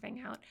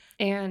anything out.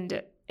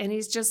 And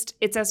he's just,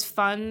 it's as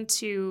fun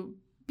to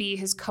be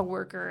his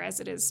coworker as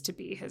it is to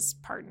be his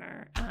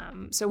partner.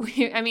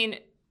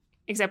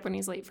 Except when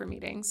he's late for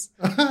meetings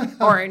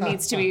or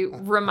needs to be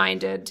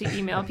reminded to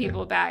email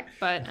people back.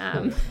 But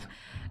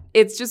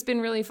it's just been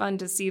really fun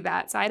to see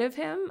that side of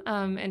him,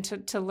 and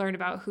to learn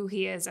about who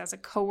he is as a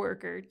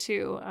coworker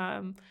too.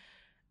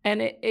 And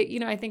it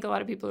I think a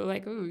lot of people are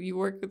like, "Oh, you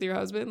work with your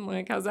husband?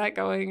 Like, how's that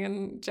going?"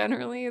 And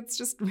generally, it's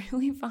just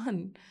really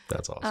fun.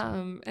 That's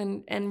awesome.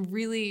 And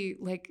really,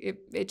 like,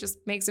 it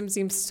just makes him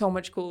seem so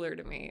much cooler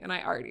to me. And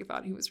I already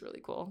thought he was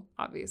really cool,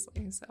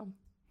 obviously. So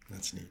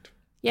that's neat.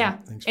 Yeah,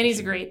 and he's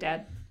a great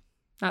dad.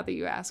 Not that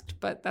you asked,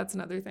 but that's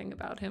another thing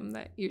about him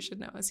that you should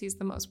know is he's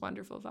the most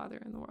wonderful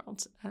father in the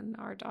world. And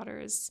our daughter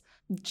is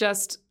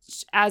just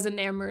as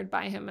enamored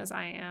by him as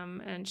I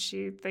am. And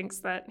she thinks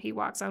that he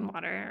walks on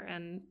water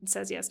and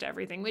says yes to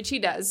everything, which he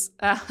does.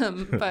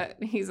 But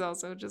he's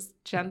also just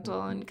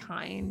gentle and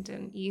kind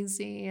and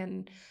easy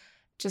and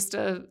just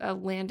a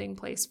landing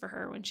place for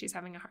her when she's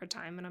having a hard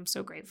time. And I'm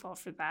so grateful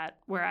for that,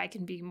 where I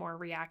can be more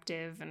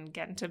reactive and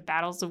get into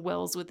battles of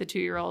wills with the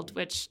 2-year-old,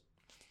 which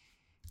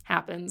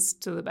happens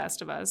to the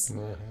best of us.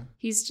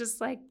 He's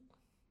just like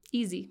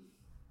easy.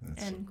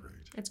 That's so great.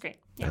 It's great.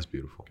 Yeah. That's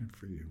beautiful. Good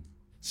for you.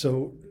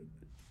 So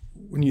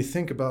when you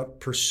think about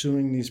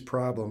pursuing these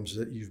problems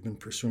that you've been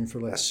pursuing for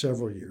the last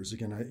several years,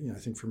 again, I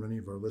think for many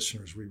of our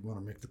listeners, we want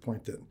to make the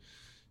point that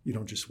you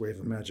don't just wave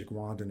a magic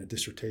wand and a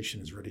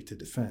dissertation is ready to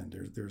defend.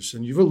 There's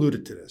and you've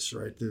alluded to this,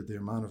 right? The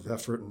amount of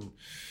effort and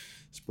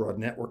this broad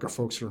network of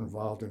folks who are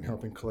involved in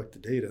helping collect the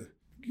data.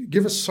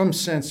 Give us some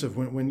sense of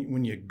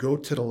when you go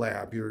to the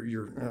lab.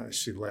 I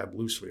say lab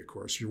loosely, of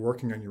course. You're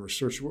working on your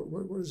research.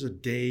 What is a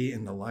day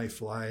in the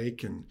life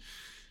like? And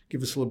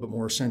give us a little bit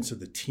more sense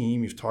of the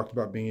team. You've talked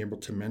about being able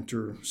to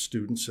mentor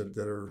students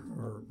that are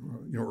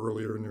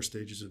earlier in their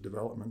stages of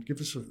development.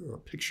 Give us a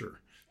picture.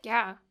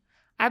 Yeah,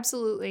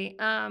 absolutely.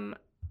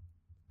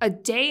 A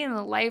day in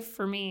the life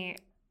for me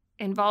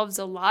involves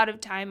a lot of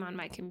time on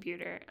my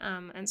computer.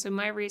 And so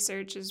my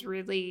research is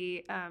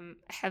really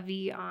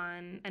heavy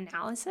on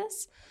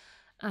analysis.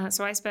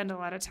 So I spend a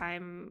lot of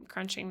time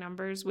crunching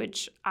numbers,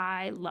 which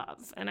I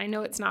love. And I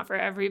know it's not for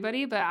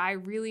everybody, but I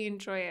really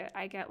enjoy it.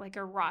 I get like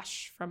a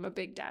rush from a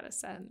big data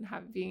set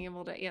and being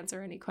able to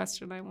answer any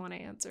question I want to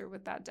answer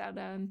with that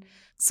data. And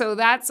so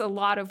that's a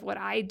lot of what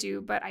I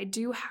do, but I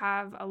do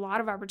have a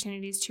lot of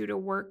opportunities too to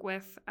work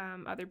with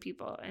other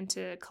people and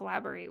to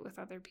collaborate with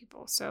other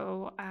people.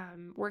 So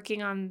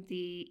working on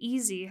the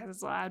Easy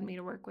has allowed me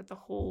to work with the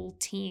whole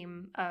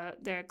team,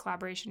 the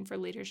Collaboration for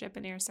Leadership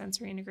and Air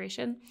Sensory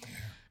Integration.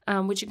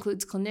 Which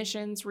includes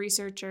clinicians,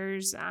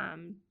 researchers,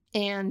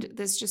 and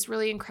this just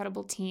really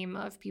incredible team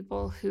of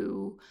people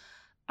who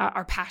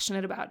are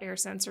passionate about air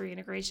sensory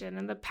integration,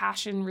 and the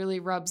passion really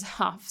rubs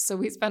off. So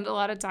we spend a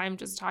lot of time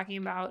just talking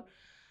about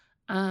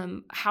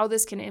how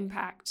this can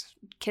impact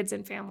kids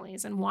and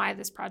families and why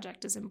this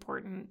project is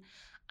important.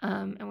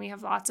 And we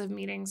have lots of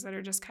meetings that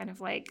are just kind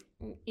of like,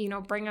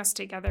 bring us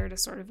together to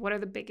sort of what are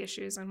the big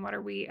issues and what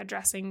are we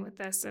addressing with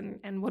this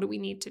and what do we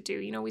need to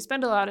do? We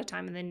spend a lot of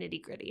time in the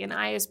nitty gritty, and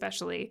I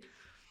especially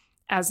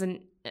as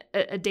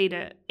a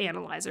data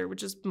analyzer,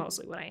 which is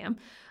mostly what I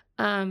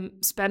am,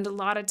 spend a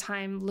lot of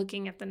time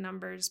looking at the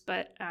numbers,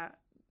 but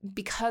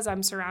because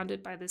I'm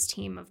surrounded by this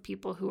team of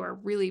people who are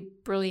really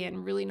brilliant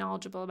and really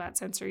knowledgeable about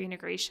sensory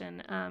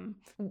integration,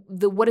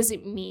 the what does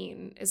it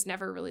mean is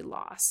never really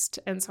lost.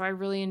 And so I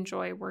really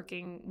enjoy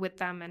working with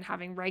them and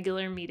having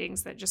regular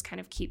meetings that just kind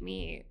of keep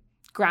me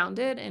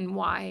grounded in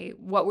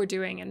what we're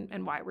doing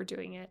and why we're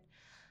doing it.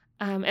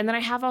 And then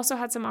I have also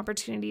had some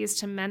opportunities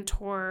to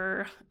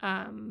mentor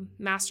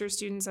master's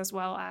students as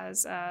well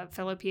as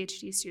fellow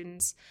PhD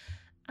students,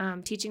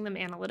 teaching them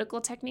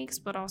analytical techniques,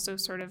 but also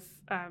sort of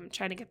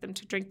trying to get them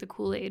to drink the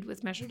Kool-Aid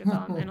with measure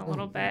development a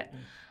little bit.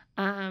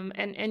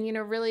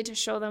 And really to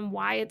show them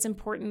why it's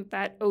important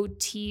that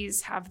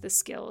OTs have the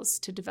skills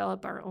to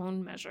develop our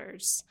own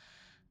measures,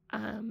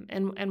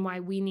 and why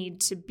we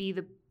need to be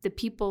the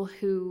people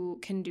who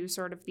can do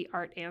sort of the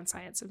art and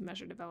science of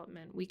measure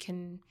development. We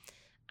can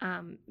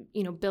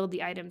build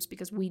the items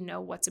because we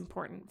know what's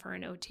important for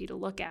an OT to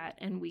look at,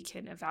 and we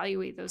can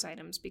evaluate those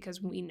items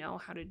because we know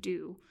how to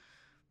do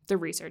the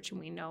research, and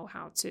we know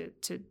how to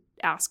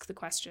ask the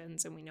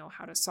questions, and we know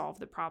how to solve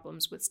the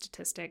problems with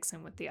statistics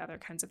and with the other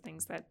kinds of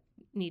things that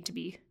need to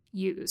be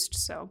used.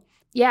 So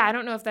yeah, I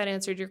don't know if that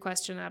answered your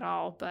question at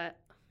all, but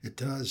it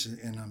does.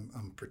 And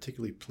I'm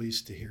particularly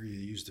pleased to hear you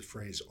use the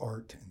phrase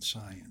art and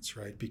science,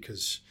 right?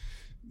 Because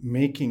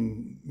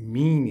making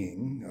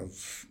meaning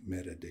of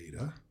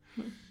metadata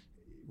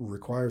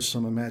requires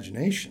some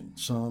imagination,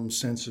 some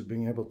sense of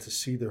being able to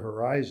see the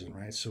horizon,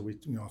 right? So we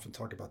often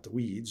talk about the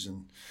weeds,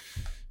 and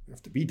we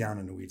have to be down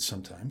in the weeds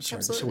sometimes,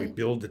 right? So we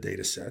build the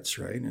data sets,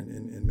 right,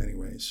 in many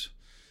ways.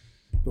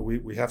 But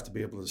we have to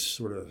be able to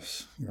sort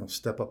of,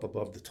 step up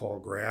above the tall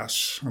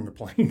grass on the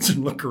plains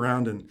and look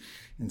around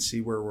and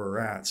see where we're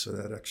at. So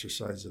that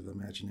exercise of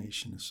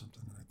imagination is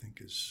something that I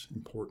think is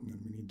important, and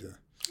we need to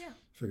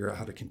figure out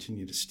how to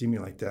continue to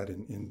stimulate that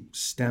in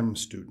STEM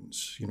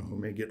students, who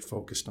may get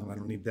focused on, I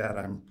don't need that,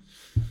 I'm,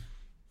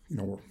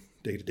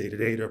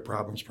 data,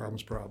 problems,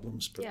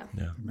 but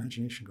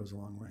imagination goes a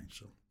long way,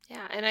 so.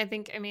 Yeah, and I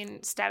think,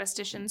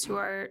 statisticians who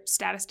are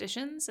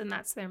statisticians, and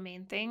that's their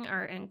main thing,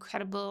 are an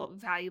incredible,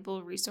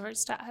 valuable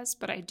resource to us.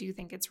 But I do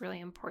think it's really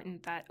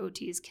important that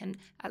OTs can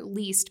at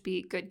least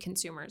be good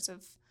consumers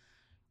of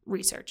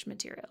research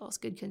materials,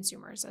 good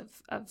consumers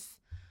of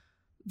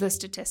the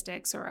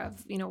statistics, or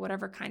of,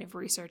 whatever kind of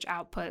research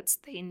outputs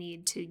they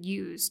need to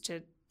use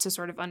to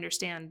sort of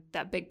understand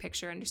that big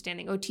picture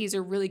understanding. OTs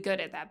are really good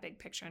at that big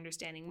picture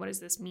understanding. What does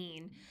this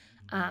mean?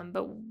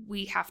 But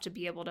we have to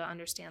be able to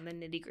understand the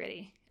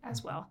nitty-gritty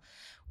as well,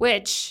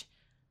 which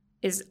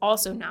is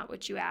also not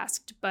what you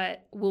asked,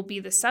 but will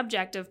be the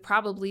subject of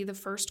probably the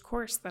first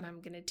course that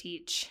I'm going to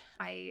teach.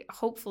 I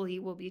hopefully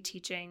will be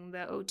teaching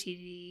the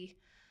OTD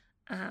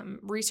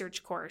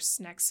research course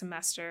next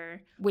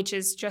semester, which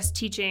is just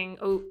teaching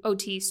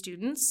OT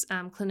students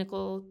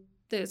clinical.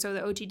 So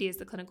the OTD is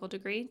the clinical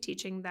degree,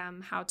 teaching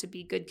them how to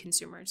be good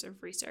consumers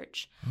of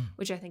research,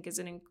 which I think is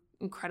an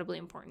incredibly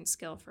important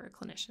skill for a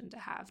clinician to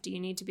have. Do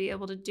you need to be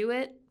able to do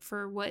it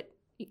for what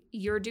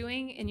you're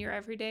doing in your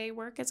everyday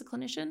work as a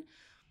clinician?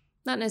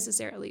 Not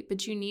necessarily,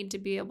 but you need to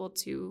be able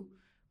to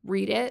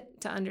read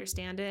it, to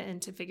understand it,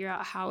 and to figure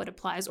out how it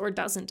applies or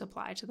doesn't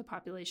apply to the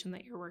population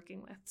that you're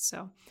working with.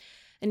 So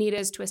Anita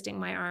is twisting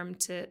my arm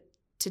to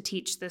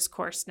teach this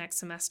course next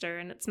semester,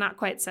 and it's not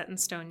quite set in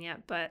stone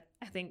yet, but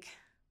I think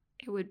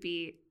it would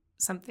be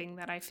something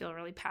that I feel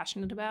really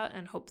passionate about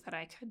and hope that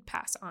I could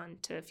pass on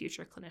to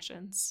future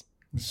clinicians.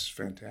 This is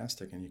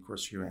fantastic. And of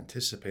course, you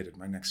anticipated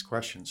my next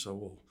question, so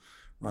we'll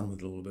run with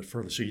it a little bit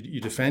further. So you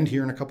defend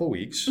here in a couple of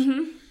weeks.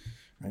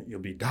 Right?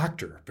 You'll be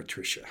Dr.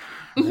 Patricia.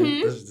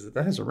 Right?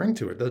 That has a ring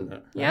to it, doesn't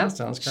it? Yeah, that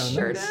sounds kind of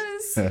sure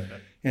nice. Does.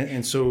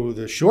 And so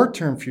the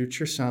short-term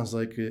future sounds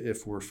like,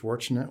 if we're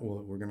fortunate,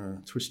 we're going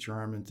to twist your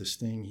arm into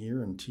staying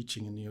here and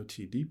teaching in the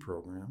OTD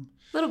program.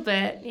 A little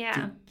bit,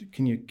 yeah.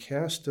 Can you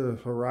cast a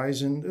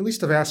horizon, at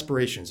least of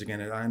aspirations?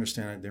 Again, I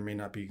understand that there may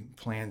not be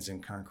plans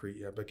in concrete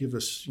yet, but give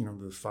us,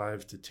 the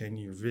 5 to 10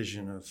 year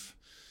vision of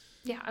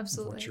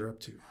what you're up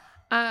to.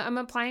 I'm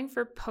applying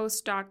for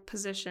postdoc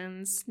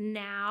positions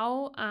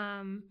now,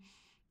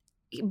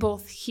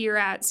 both here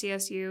at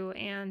CSU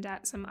and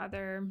at some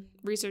other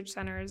research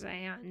centers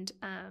and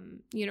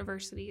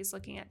universities,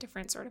 looking at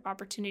different sort of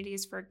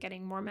opportunities for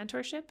getting more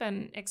mentorship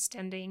and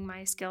extending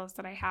my skills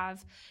that I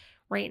have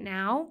right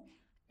now.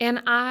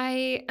 And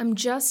I am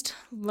just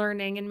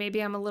learning, and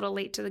maybe I'm a little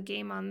late to the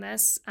game on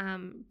this,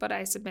 but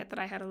I submit that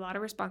I had a lot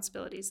of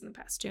responsibilities in the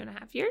past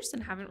 2.5 years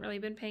and haven't really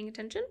been paying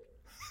attention.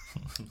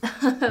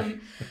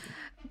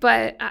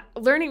 But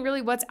learning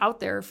really what's out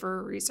there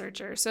for a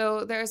researcher.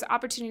 So there's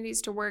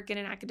opportunities to work in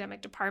an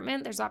academic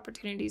department. There's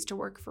opportunities to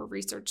work for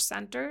research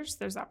centers.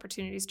 There's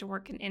opportunities to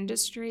work in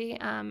industry.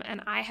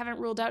 And I haven't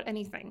ruled out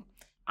anything.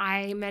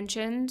 I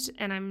mentioned,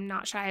 and I'm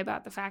not shy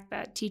about the fact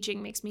that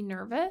teaching makes me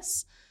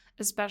nervous,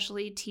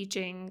 especially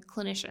teaching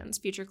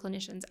clinicians, future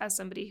clinicians, as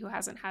somebody who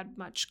hasn't had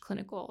much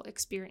clinical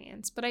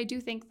experience. But I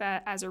do think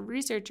that as a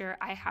researcher,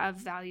 I have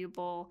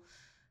valuable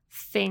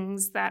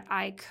things that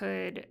I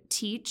could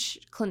teach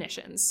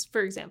clinicians,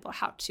 for example,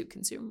 how to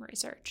consume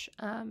research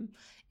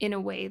in a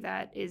way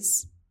that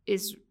is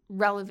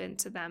relevant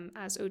to them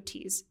as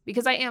OTs,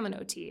 because I am an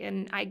OT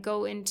and I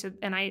go into,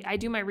 and I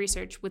do my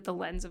research with the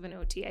lens of an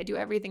OT. I do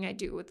everything I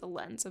do with the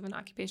lens of an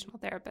occupational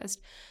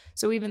therapist.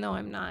 So even though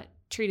I'm not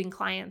treating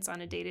clients on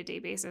a day-to-day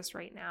basis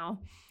right now,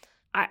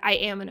 I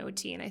am an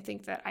OT, and I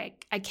think that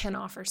I can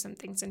offer some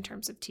things in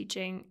terms of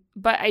teaching,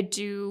 but I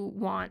do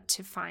want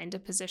to find a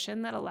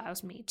position that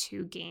allows me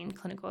to gain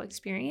clinical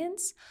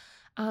experience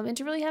and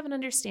to really have an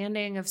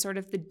understanding of sort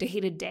of the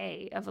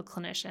day-to-day of a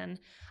clinician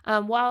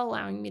while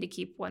allowing me to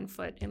keep one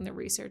foot in the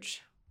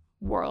research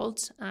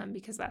world,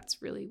 because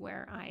that's really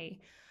where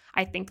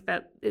I think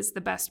that is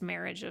the best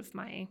marriage of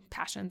my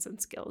passions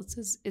and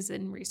skills is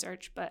in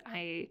research. But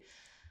I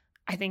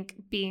think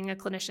being a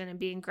clinician and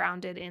being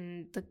grounded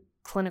in the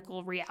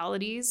clinical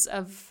realities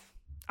of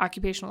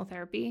occupational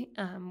therapy,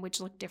 which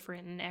look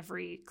different in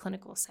every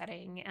clinical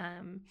setting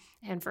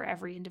and for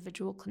every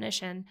individual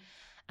clinician.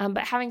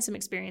 But having some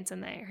experience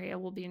in that area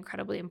will be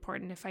incredibly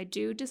important if I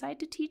do decide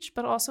to teach,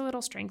 but also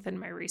it'll strengthen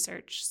my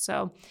research.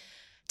 So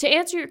to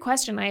answer your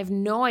question, I have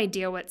no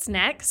idea what's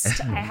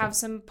next. I have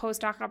some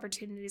postdoc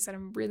opportunities that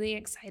I'm really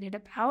excited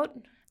about,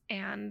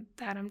 and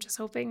that I'm just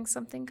hoping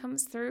something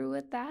comes through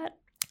with that.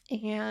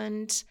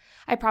 And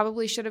I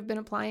probably should have been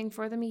applying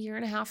for them 1.5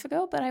 years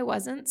ago, but I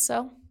wasn't.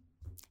 So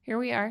here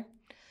we are,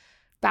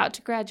 about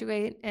to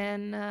graduate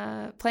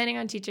and planning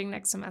on teaching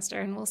next semester.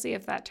 And we'll see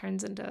if that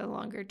turns into a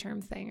longer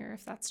term thing or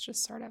if that's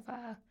just sort of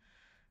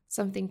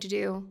something to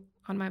do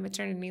on my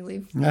maternity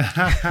leave.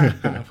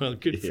 Well,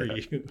 good for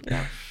you.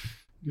 Yeah.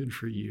 Good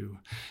for you.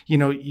 You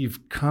know,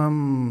 you've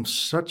come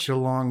such a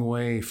long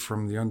way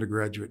from the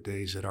undergraduate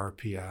days at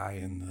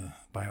RPI in the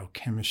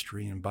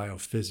biochemistry and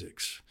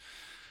biophysics.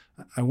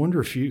 I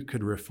wonder if you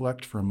could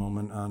reflect for a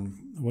moment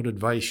on what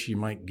advice you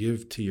might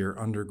give to your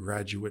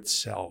undergraduate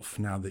self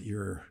now that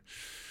you're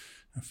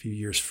a few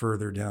years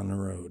further down the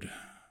road.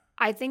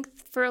 I think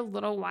for a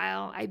little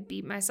while, I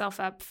beat myself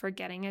up for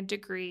getting a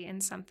degree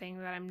in something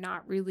that I'm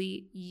not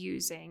really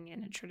using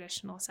in a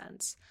traditional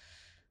sense.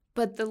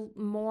 But the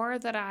more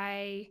that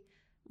I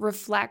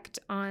reflect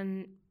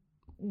on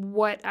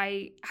what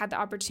I had the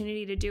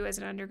opportunity to do as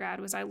an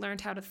undergrad was I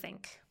learned how to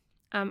think.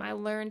 I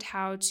learned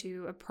how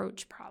to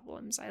approach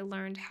problems. I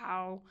learned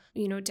how,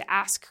 to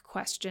ask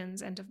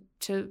questions and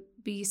to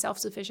be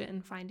self-sufficient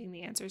in finding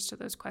the answers to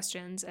those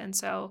questions. And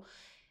so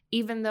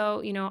even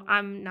though,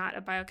 I'm not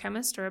a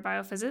biochemist or a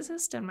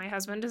biophysicist, and my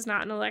husband is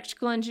not an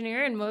electrical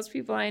engineer, and most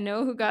people I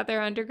know who got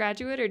their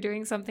undergraduate are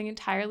doing something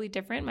entirely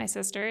different. My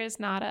sister is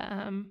not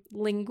a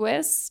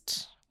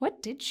linguist.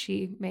 What did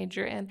she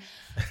major in?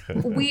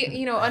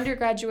 We,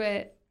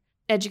 undergraduate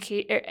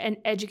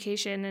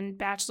education and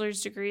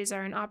bachelor's degrees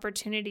are an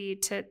opportunity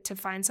to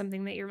find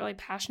something that you're really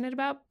passionate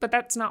about, but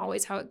that's not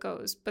always how it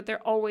goes. But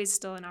they're always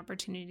still an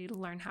opportunity to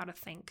learn how to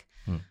think,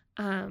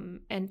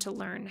 and to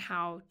learn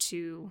how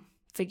to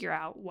figure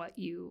out what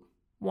you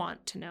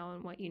want to know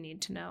and what you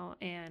need to know.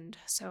 And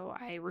so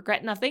I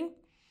regret nothing.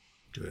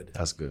 Good.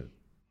 That's good.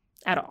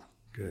 At all.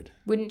 Good.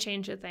 Wouldn't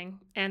change a thing.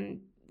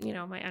 And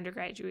my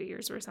undergraduate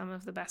years were some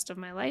of the best of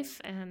my life,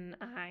 and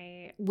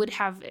I would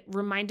have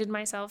reminded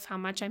myself how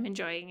much I'm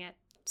enjoying it.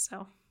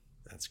 So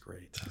that's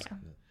great. Yeah.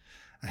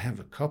 I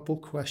have a couple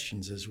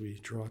questions as we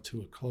draw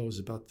to a close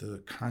about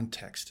the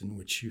context in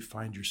which you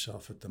find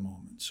yourself at the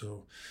moment.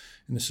 So,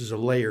 and this is a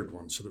layered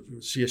one. So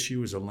the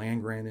CSU is a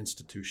land-grant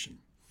institution.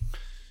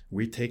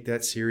 We take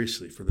that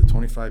seriously. For the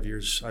 25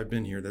 years I've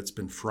been here, that's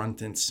been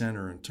front and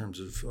center in terms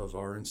of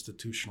our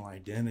institutional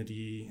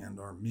identity and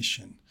our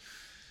mission.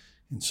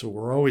 And so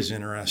we're always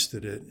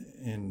interested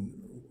in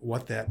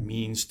what that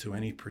means to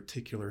any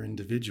particular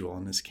individual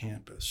on this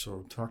campus.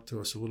 So talk to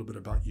us a little bit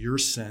about your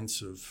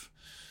sense of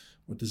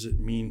what does it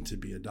mean to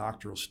be a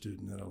doctoral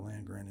student at a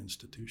land-grant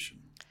institution?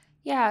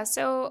 Yeah,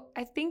 so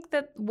I think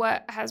that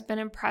what has been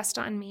impressed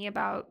on me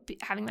about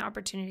having the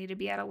opportunity to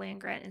be at a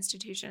land-grant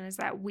institution is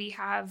that we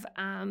have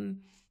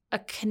a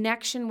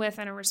connection with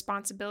and a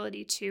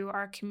responsibility to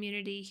our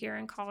community here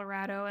in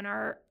Colorado and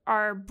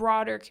our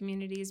broader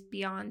communities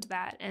beyond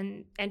that,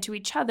 and to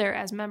each other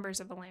as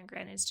members of a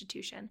land-grant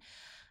institution.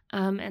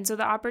 And so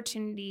the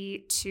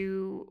opportunity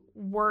to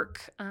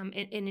work in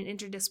an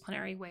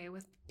interdisciplinary way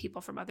with people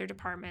from other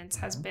departments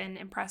has been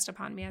impressed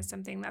upon me as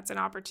something that's an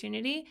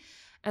opportunity,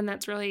 and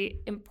that's really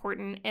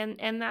important.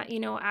 And that,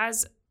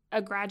 as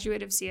a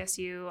graduate of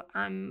CSU,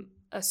 I'm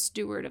a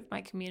steward of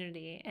my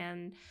community,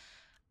 and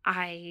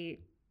I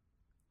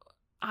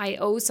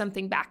owe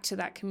something back to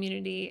that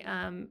community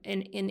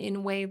in a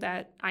way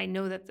that I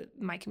know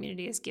that my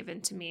community has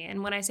given to me.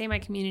 And when I say my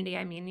community,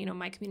 I mean,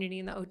 my community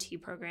in the OT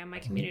program, my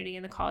community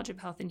in the College of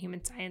Health and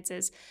Human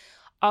Sciences,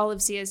 all of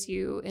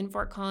CSU in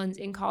Fort Collins,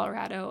 in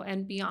Colorado,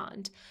 and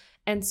beyond.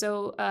 And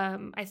so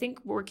I think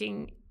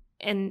working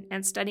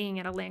and studying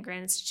at a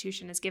land-grant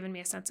institution has given me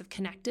a sense of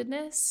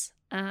connectedness,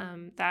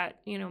 that,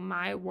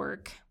 my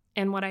work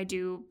and what I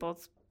do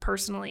both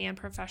personally and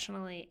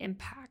professionally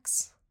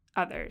impacts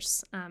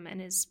others, and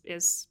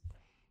is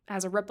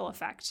has a ripple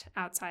effect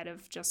outside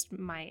of just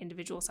my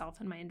individual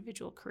self and my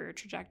individual career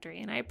trajectory.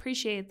 And I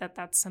appreciate that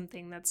that's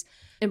something that's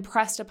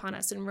impressed upon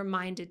us and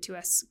reminded to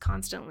us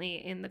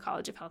constantly in the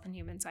College of Health and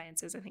Human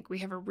Sciences. I think we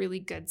have a really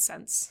good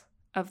sense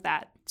of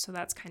that. So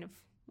that's kind of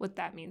what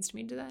that means to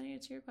me. Did that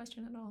answer your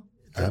question at all?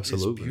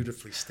 Absolutely. It's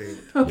beautifully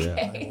stated.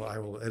 Okay. I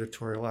will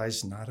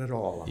editorialize not at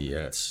all.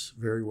 Yes. It's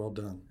very well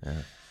done.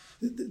 Yeah.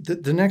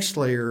 The next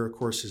layer, of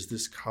course, is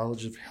this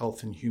College of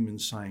Health and Human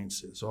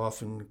Sciences,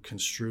 often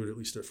construed, at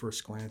least at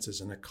first glance, as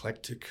an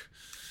eclectic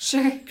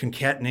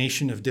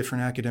concatenation of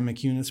different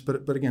academic units.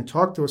 But again,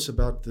 talk to us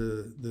about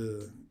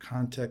the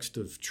context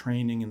of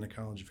training in the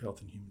College of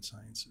Health and Human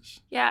Sciences.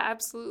 Yeah,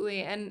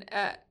 absolutely. And,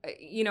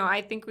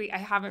 I think I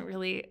haven't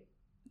really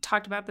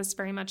talked about this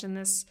very much in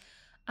this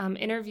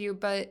interview,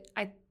 but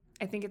I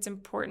think it's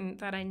important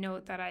that I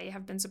note that I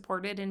have been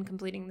supported in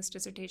completing this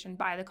dissertation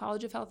by the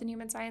College of Health and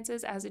Human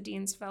Sciences as a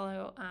Dean's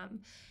Fellow.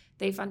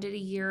 They funded a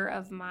year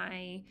of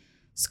my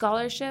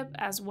scholarship,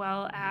 as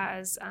well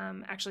as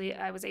actually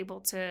I was able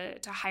to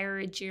hire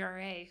a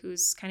GRA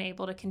who's kind of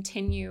able to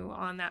continue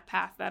on that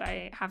path that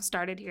I have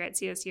started here at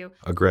CSU.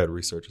 A grad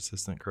research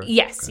assistant, correct?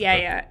 Yes,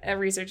 okay. A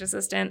research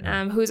assistant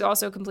who's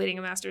also completing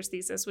a master's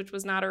thesis, which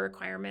was not a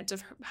requirement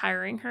of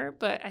hiring her,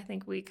 but I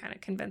think we kind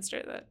of convinced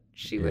her that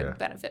she would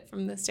benefit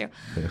from this too.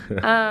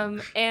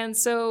 And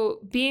so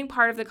being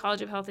part of the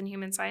College of Health and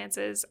Human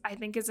Sciences, I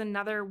think, is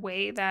another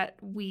way that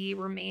we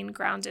remain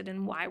grounded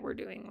in why we're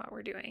doing what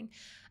we're doing.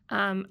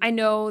 I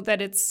know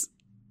that it's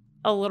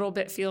a little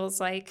bit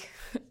feels like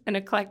an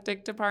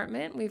eclectic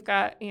department. We've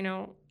got,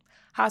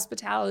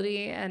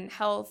 hospitality and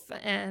health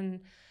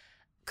and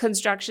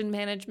construction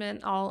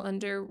management all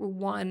under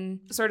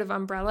one sort of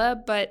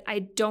umbrella, but I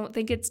don't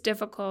think it's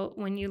difficult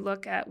when you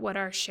look at what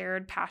our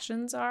shared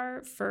passions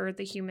are for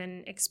the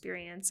human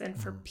experience and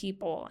for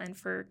people and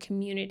for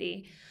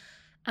community,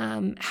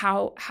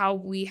 how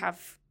we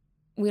have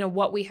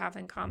what we have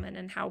in common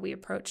and how we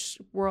approach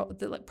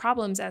the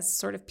problems as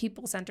sort of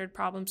people-centered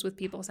problems with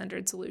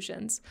people-centered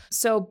solutions.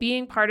 So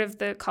being part of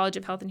the College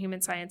of Health and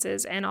Human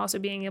Sciences and also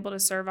being able to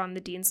serve on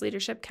the Dean's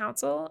Leadership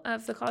Council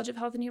of the College of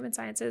Health and Human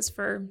Sciences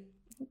for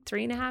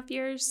 3.5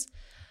 years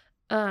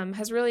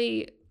has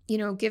really,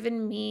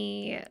 given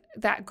me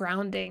that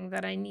grounding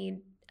that I need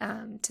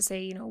to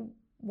say,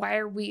 why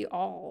are we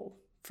all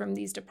from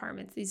these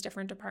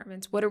different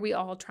departments? What are we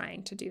all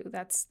trying to do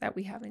that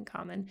we have in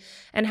common?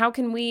 And how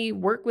can we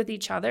work with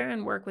each other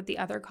and work with the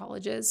other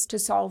colleges to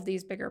solve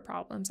these bigger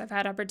problems? I've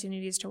had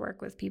opportunities to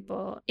work with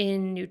people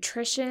in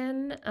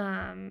nutrition,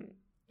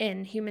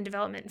 in human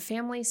development and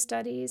family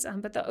studies,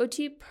 but the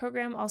OT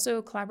program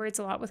also collaborates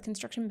a lot with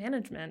construction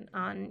management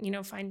on,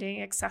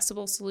 finding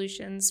accessible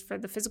solutions for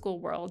the physical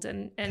world.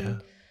 And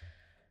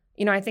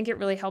I think it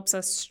really helps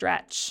us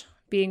stretch.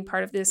 Being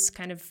part of this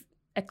kind of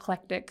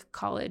eclectic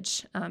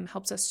college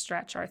helps us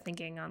stretch our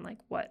thinking on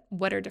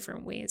what are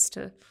different ways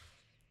to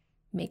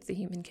make the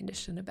human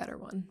condition a better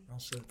one. Well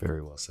said.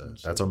 Very well said.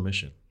 That's our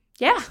mission.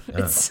 Yeah.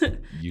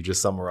 You just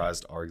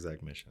summarized our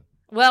exact mission.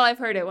 Well, I've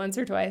heard it once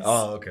or twice.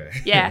 Oh, okay.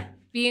 Yeah.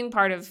 Being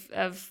part of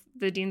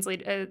the Dean's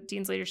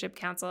Leadership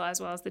Council as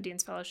well as the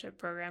Dean's Fellowship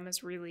Program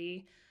has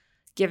really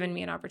given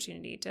me an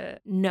opportunity to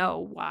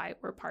know why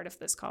we're part of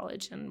this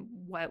college and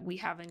what we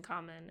have in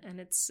common. And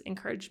it's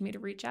encouraged me to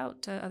reach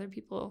out to other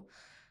people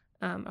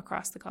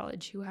across the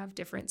college who have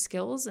different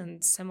skills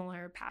and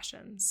similar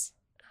passions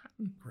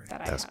that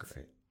I have. That's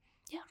great.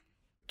 Yeah.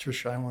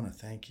 Tricia, I want to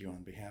thank you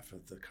on behalf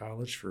of the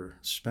college for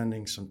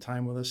spending some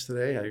time with us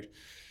today. I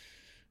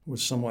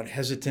was somewhat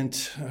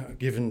hesitant,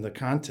 given the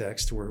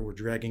context, where we're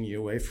dragging you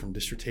away from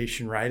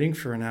dissertation writing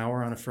for an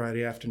hour on a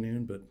Friday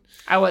afternoon, but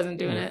I wasn't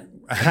doing it.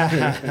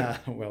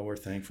 Well, we're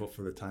thankful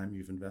for the time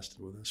you've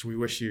invested with us. We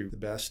wish you the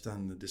best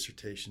on the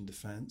dissertation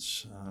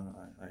defense.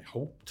 I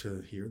hope to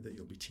hear that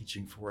you'll be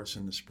teaching for us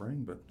in the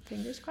spring, but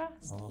fingers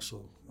crossed. I'll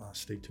also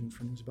stay tuned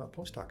for news about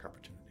postdoc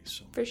opportunities.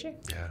 So for sure.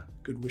 Yeah.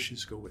 Good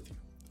wishes go with you.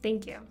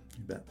 Thank you.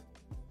 You bet.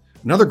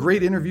 Another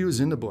great interview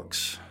is in the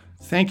books.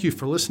 Thank you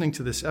for listening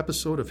to this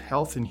episode of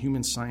Health and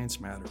Human Science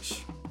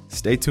Matters.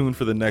 Stay tuned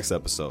for the next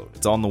episode.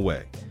 It's on the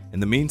way. In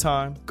the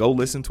meantime, go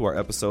listen to our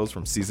episodes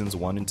from seasons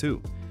 1 and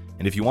 2.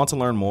 And if you want to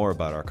learn more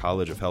about our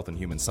College of Health and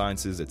Human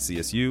Sciences at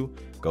CSU,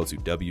 go to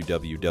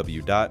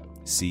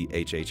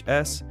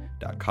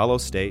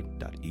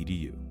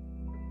www.chhs.colostate.edu.